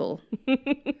at people.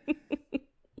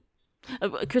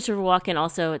 Christopher Walken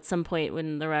also, at some point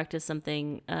when The Rock does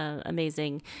something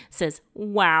amazing, says,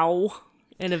 wow,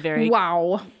 in a very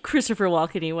Wow. Christopher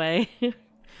Walken-y way.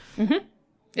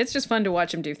 It's just fun to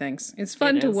watch him do things. It's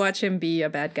fun to watch him be a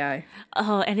bad guy.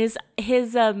 Oh, and his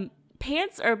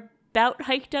pants are about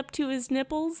hiked up to his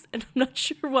nipples, and I'm not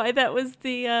sure why that was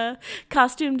the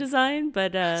costume design,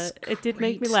 but it did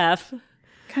make me laugh.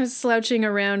 Kind of slouching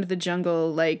around the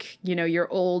jungle like, you know,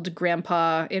 your old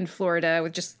grandpa in Florida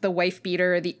with just the wife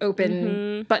beater, the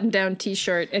open button-down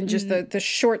t-shirt, and just the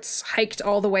shorts hiked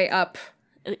all the way up.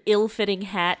 Ill-fitting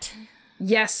hat.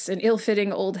 Yes, an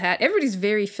ill-fitting old hat. Everybody's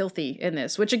very filthy in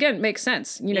this, which again makes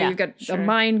sense. You know, you've got a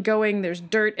mine going, there's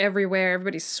dirt everywhere,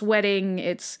 everybody's sweating.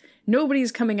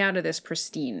 Nobody's coming out of this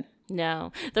pristine.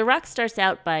 No. The Rock starts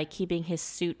out by keeping his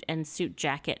suit and suit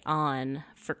jacket on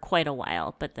for quite a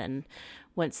while, but then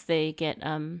once they get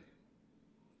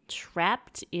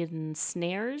trapped in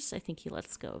snares, I think he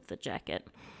lets go of the jacket.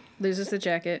 Loses the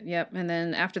jacket, yep. And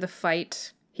then after the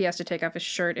fight, he has to take off his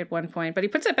shirt at one point, but he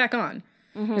puts it back on.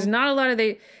 There's not a lot of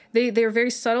they're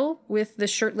very subtle with the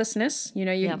shirtlessness. You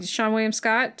know, Sean William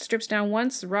Scott strips down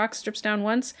once, The Rock strips down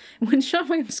once. When Sean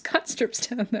William Scott strips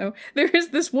down, though, there is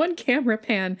this one camera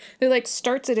pan that like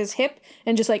starts at his hip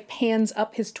and just like pans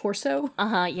up his torso.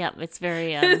 Yeah, it's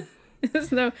very As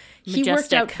though he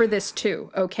worked out for this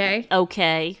too. Okay.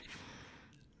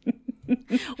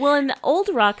 Well, and Old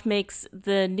Rock makes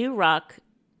the New Rock.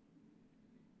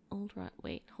 Old Rock.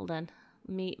 Wait, hold on.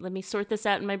 Let me sort this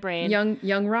out in my brain.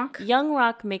 Young Rock? Young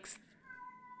Rock makes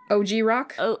OG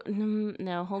Rock? Oh,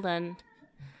 no, hold on.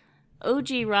 OG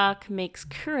Rock makes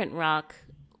Current Rock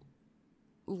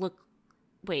look...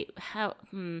 Wait, how...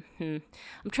 I'm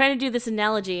trying to do this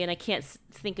analogy, and I can't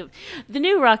think of... The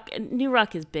New Rock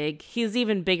is big. He's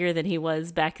even bigger than he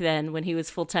was back then when he was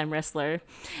full-time wrestler.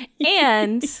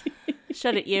 And...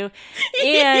 Shut it, you.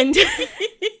 And...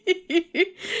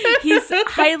 He's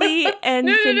highly and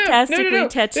fantastically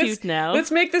tattooed now.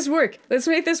 Let's make this work.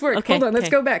 Okay, Hold on, let's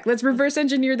go back. Let's reverse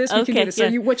engineer this. We can do this. yeah.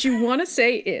 So what you want to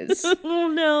say is... Oh,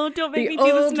 no, don't make me the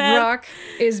do this, old Matt. Rock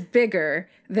is bigger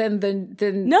than the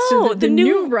the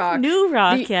new Rock. New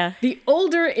Rock, yeah. The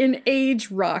older in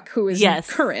age Rock, who is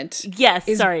current,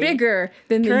 is bigger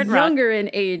than Current the younger in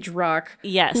age Rock,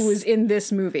 who is in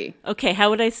this movie. Okay, how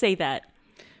would I say that?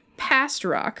 Past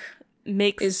Rock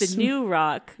makes the New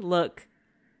Rock look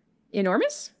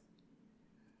enormous.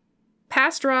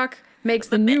 Past Rock makes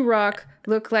the New Rock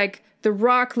look like the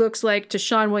Rock looks like to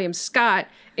Sean William Scott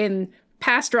in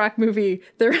Past Rock movie.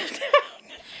 The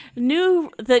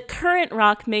current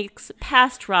Rock makes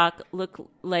Past Rock look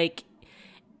like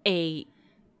a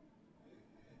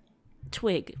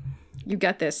twig. You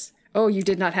got this. Oh, you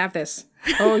did not have this.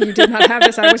 Oh, you did not have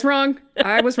this. I was wrong.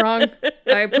 I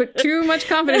put too much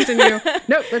confidence in you.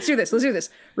 No, let's do this.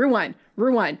 Rewind.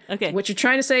 Okay. What you're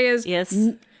trying to say is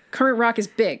current Rock is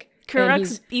big. Current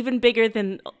Rock's even bigger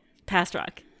than Past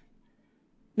Rock.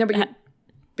 No, but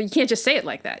you can't just say it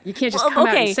like that. You can't just come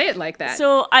out and say it like that.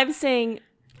 So I'm saying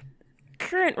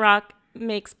current Rock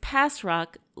makes Past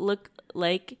Rock look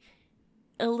like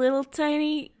a little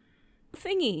tiny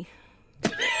thingy.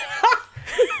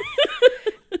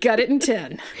 Got it in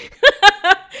 10.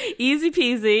 Easy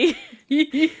peasy.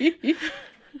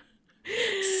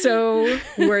 So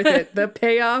worth it. The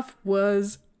payoff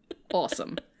was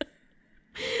awesome.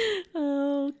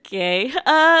 Okay.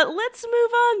 Let's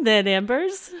move on then,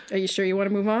 Ambers. Are you sure you want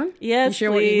to move on? Yes, you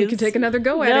sure please. we can take another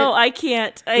go at it? No, I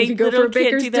can't. I can go for a can't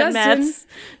baker's do that dozen. maths.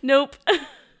 Nope.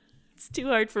 It's too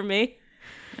hard for me.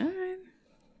 All right.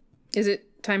 Is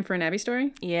it time for an Abby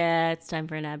story? Yeah, it's time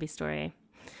for an Abby story.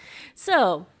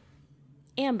 So,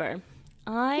 Amber,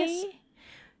 I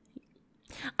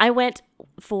went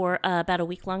for about a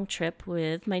week-long trip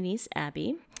with my niece,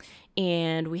 Abby,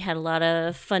 and we had a lot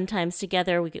of fun times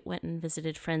together. We went and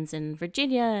visited friends in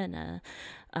Virginia, and a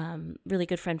really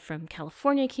good friend from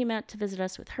California came out to visit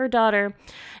us with her daughter.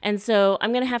 And so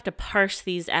I'm going to have to parse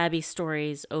these Abby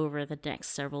stories over the next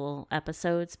several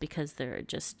episodes because there are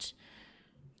just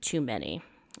too many.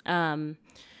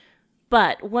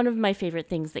 But one of my favorite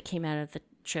things that came out of the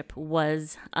trip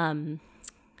was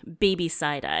baby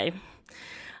side-eye.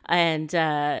 And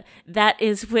that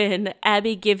is when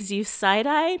Abby gives you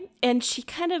side-eye, and she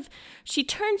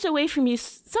turns away from you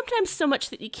sometimes so much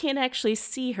that you can't actually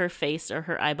see her face or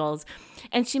her eyeballs.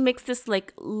 And she makes this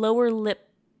like lower lip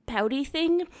pouty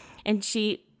thing, and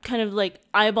she kind of like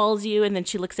eyeballs you, and then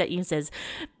she looks at you and says,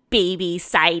 "Baby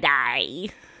side-eye."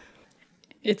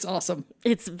 It's awesome.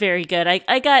 It's very good.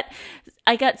 I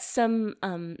got some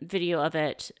video of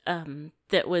it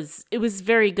it was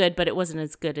very good, but it wasn't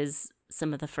as good as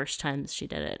some of the first times she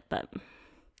did it. But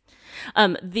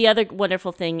the other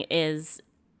wonderful thing is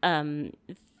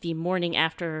the morning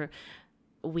after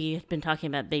we had been talking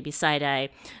about baby side-eye,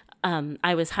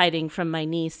 I was hiding from my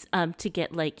niece to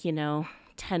get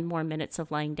 10 more minutes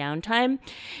of lying down time.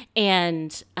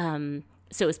 And so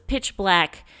it was pitch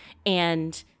black,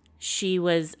 and she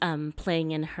was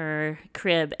playing in her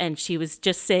crib, and she was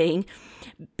just saying,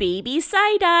 "Baby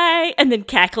side-eye," and then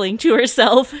cackling to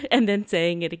herself, and then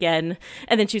saying it again.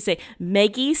 And then she would say,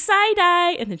 "Meggie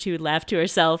side-eye," and then she would laugh to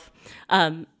herself.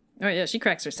 Oh, yeah, she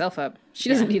cracks herself up. She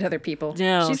doesn't need other people.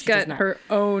 No, she's got her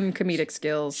own comedic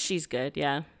skills. She's good,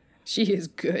 yeah. She is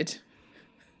good.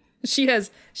 She has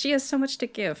so much to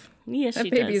give. Yes, that she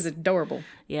baby does. is adorable.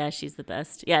 Yeah, she's the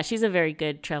best. Yeah, she's a very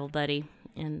good travel buddy,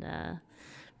 and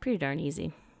pretty darn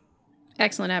easy.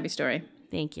 Excellent Abby story.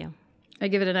 Thank you. I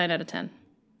give it a 9 out of 10.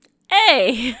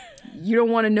 Hey! You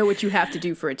don't want to know what you have to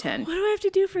do for a 10. What do I have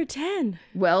to do for a 10?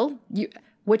 Well,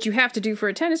 what you have to do for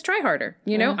a 10 is try harder.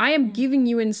 You know, I am giving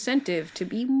you incentive to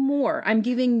be more. I'm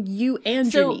giving you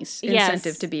and your niece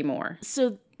incentive to be more.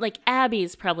 So,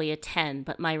 Abby's probably a 10,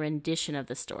 but my rendition of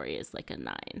the story is like a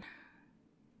 9.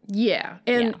 Yeah.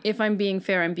 And if I'm being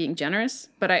fair, I'm being generous.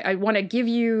 But I want to give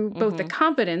you both the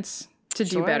competence to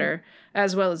do better,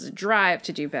 as well as the drive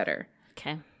to do better.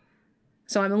 Okay.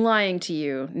 So I'm lying to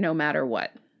you no matter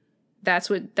what. That's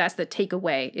the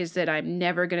takeaway, is that I'm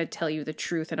never going to tell you the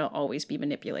truth, and I'll always be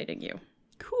manipulating you.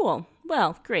 Cool.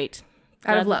 Well, great.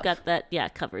 Out of love. Got that,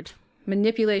 covered.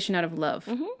 Manipulation out of love.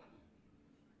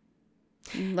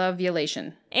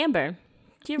 Love-ulation. Amber,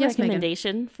 do you have a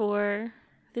recommendation for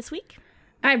this week?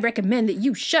 I recommend that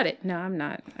you shut it. No, I'm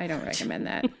not. I don't recommend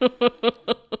that.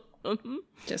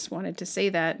 Just wanted to say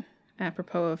that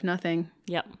apropos of nothing.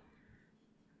 Yep.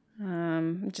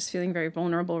 I'm just feeling very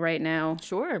vulnerable right now.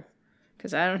 Sure.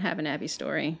 Because I don't have an Abby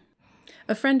story.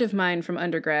 A friend of mine from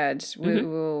undergrad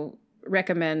will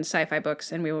recommend sci-fi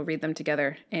books, and we will read them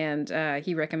together. And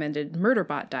he recommended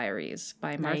Murderbot Diaries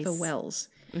by Martha Wells.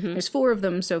 There's 4 of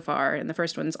them so far, and the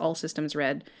first one's All Systems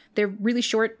Red. They're really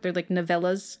short. They're like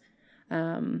novellas.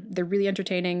 They're really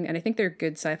entertaining, and I think they're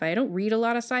good sci-fi. I don't read a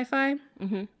lot of sci-fi.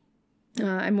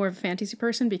 I'm more of a fantasy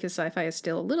person because sci-fi is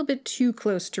still a little bit too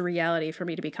close to reality for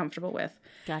me to be comfortable with.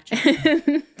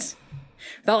 Gotcha.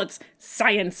 Well, it's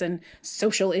science and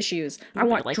social issues. I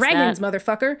want dragons,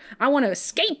 motherfucker. I want to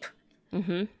escape.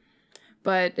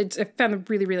 But I found them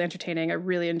really, really entertaining. I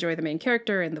really enjoy the main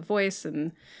character and the voice,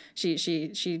 and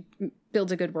she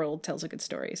builds a good world, tells a good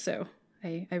story. So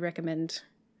I recommend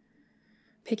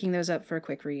picking those up for a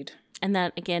quick read. And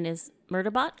that, again, is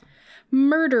Murderbot?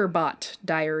 Murderbot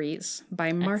Diaries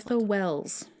by Martha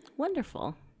Wells.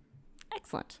 Wonderful.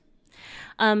 Excellent.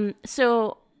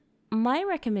 So my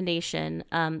recommendation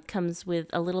comes with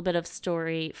a little bit of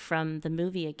story from the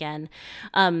movie again.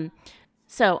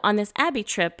 So on this Abby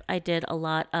trip, I did a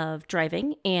lot of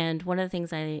driving, and one of the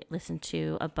things I listened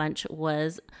to a bunch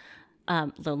was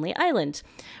Lonely Island,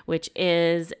 which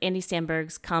is Andy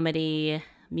Samberg's comedy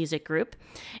music group.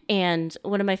 And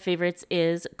one of my favorites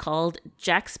is called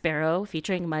Jack Sparrow,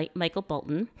 featuring Michael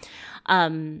Bolton.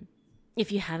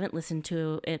 If you haven't listened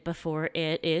to it before,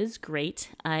 it is great.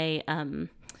 I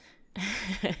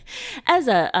as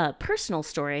a personal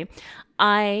story,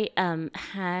 I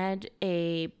had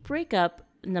a breakup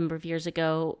a number of years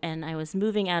ago, and I was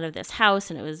moving out of this house,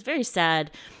 and it was very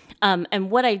sad. And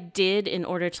what I did in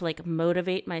order to like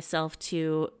motivate myself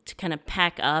to kind of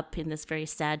pack up in this very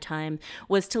sad time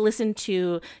was to listen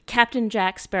to Captain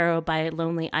Jack Sparrow by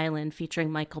Lonely Island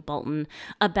featuring Michael Bolton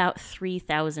about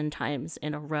 3,000 times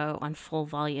in a row on full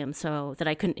volume so that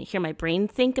I couldn't hear my brain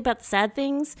think about the sad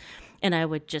things, and I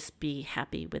would just be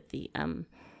happy with the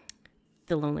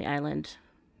Lonely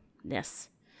Island-ness.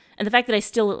 And the fact that I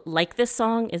still like this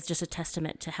song is just a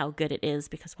testament to how good it is,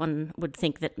 because one would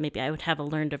think that maybe I would have a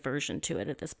learned aversion to it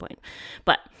at this point.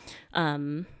 But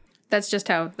that's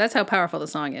how powerful the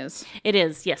song is. It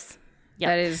is, yes.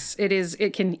 Yep.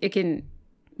 It can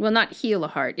well, not heal a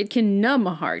heart. It can numb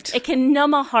a heart. It can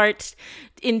numb a heart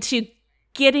into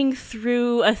getting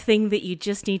through a thing that you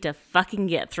just need to fucking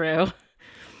get through.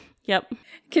 Yep.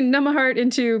 It can numb a heart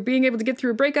into being able to get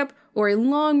through a breakup or a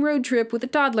long road trip with a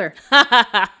toddler.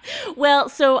 Well,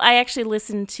 so I actually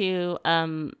listened to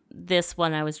this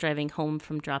when I was driving home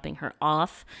from dropping her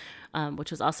off,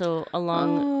 which was also a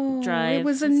long drive. It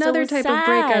was another type of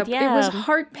breakup. Yeah. It was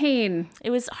heart pain.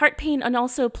 It was heart pain, and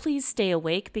also please stay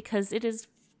awake because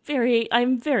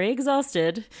I'm very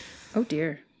exhausted. Oh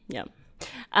dear. Yeah.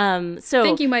 So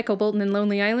thank you, Michael Bolton in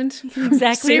Lonely Island.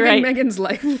 Exactly saving right. Megan's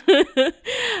life.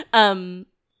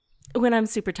 When I'm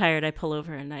super tired, I pull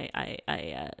over and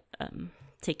I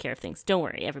take care of things. Don't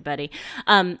worry, everybody.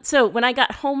 So when I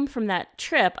got home from that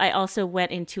trip, I also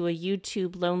went into a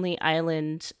YouTube Lonely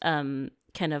Island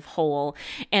kind of hole.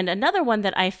 And another one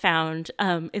that I found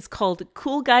is called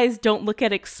Cool Guys Don't Look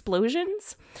at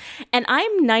Explosions. And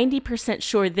I'm 90%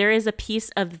 sure there is a piece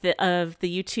of the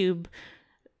YouTube,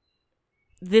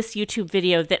 this YouTube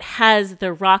video that has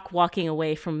The Rock walking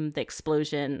away from the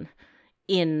explosion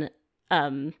in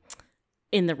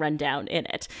the rundown in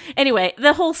it. Anyway,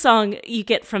 the whole song you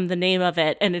get from the name of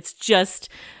it, and it's just,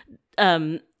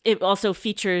 it also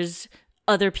features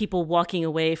other people walking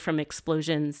away from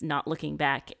explosions, not looking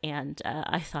back, and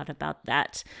I thought about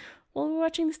that while we were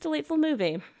watching this delightful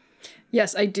movie.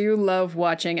 Yes, I do love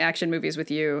watching action movies with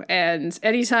you, and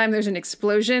anytime there's an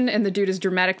explosion and the dude is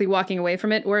dramatically walking away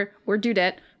from it, or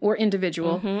dudette, or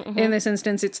individual, in this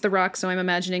instance, it's The Rock, so I'm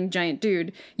imagining giant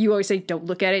dude, you always say, don't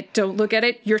look at it, don't look at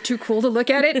it, you're too cool to look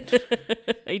at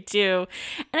it. I do.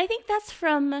 And I think that's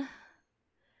from,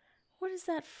 what is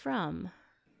that from?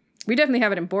 We definitely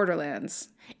have it in Borderlands.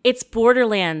 It's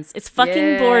Borderlands. It's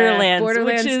fucking Borderlands.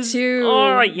 Borderlands which is, 2.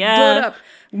 Oh, yeah. Blow it up.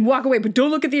 Walk away, but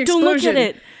don't look at the explosion. Don't look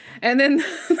at it. And then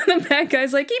the bad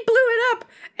guy's like, he blew it up,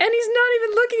 and he's not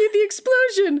even looking at the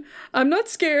explosion. I'm not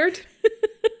scared.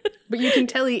 But you can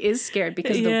tell he is scared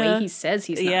because of the way he says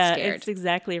he's not scared. Yeah, it's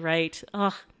exactly right.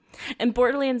 Ugh. And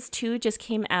Borderlands 2 just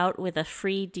came out with a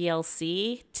free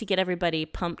DLC to get everybody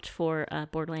pumped for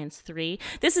Borderlands 3.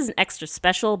 This is an extra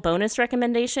special bonus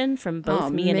recommendation from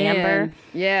both me and Amber.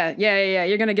 Yeah.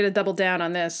 You're going to get a double down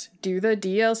on this. Do the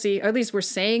DLC. Or at least we're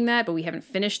saying that, but we haven't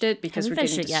finished it because we're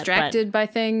getting distracted by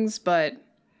things. But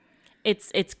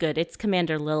it's good. It's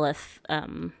Commander Lilith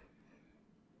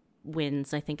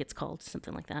wins, I think it's called.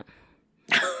 Something like that.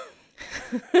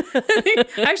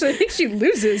 I think she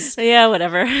loses. Yeah,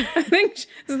 whatever. I think it's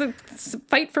the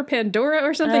fight for Pandora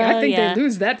or something. I think they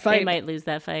lose that fight. They might lose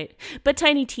that fight. But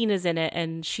Tiny Tina's in it,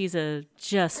 and she's a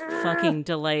just fucking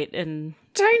delight. And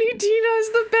Tiny Tina is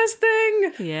the best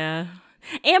thing. Yeah.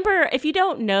 Amber, if you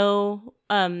don't know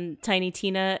Tiny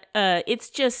Tina, it's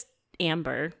just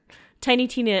Amber. Tiny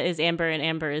Tina is Amber, and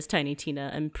Amber is Tiny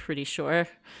Tina, I'm pretty sure.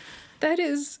 That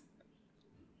is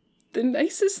the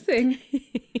nicest thing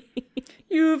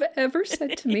you've ever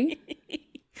said to me.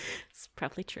 It's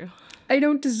probably true. I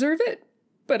don't deserve it,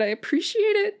 but I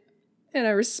appreciate it, and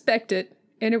I respect it,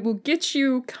 and it will get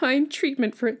you kind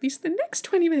treatment for at least the next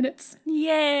 20 minutes.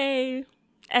 Yay!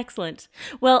 Excellent.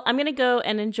 Well, I'm going to go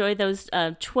and enjoy those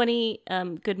 20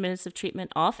 good minutes of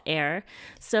treatment off air.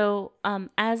 So,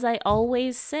 as I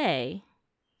always say,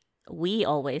 we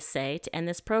always say to end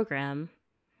this program,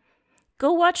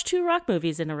 go watch 2 Rock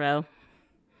movies in a row.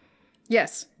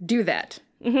 Yes, do that.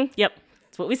 Mm-hmm. Yep,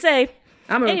 that's what we say.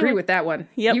 I'm gonna agree with that one.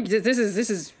 Yep. This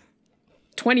is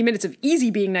 20 minutes of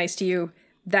easy being nice to you.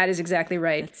 That is exactly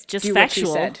right. It's just do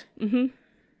factual. What you said. Mm-hmm.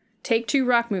 Take 2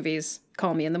 Rock movies.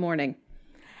 Call me in the morning.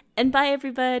 And bye,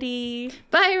 everybody.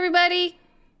 Bye, everybody.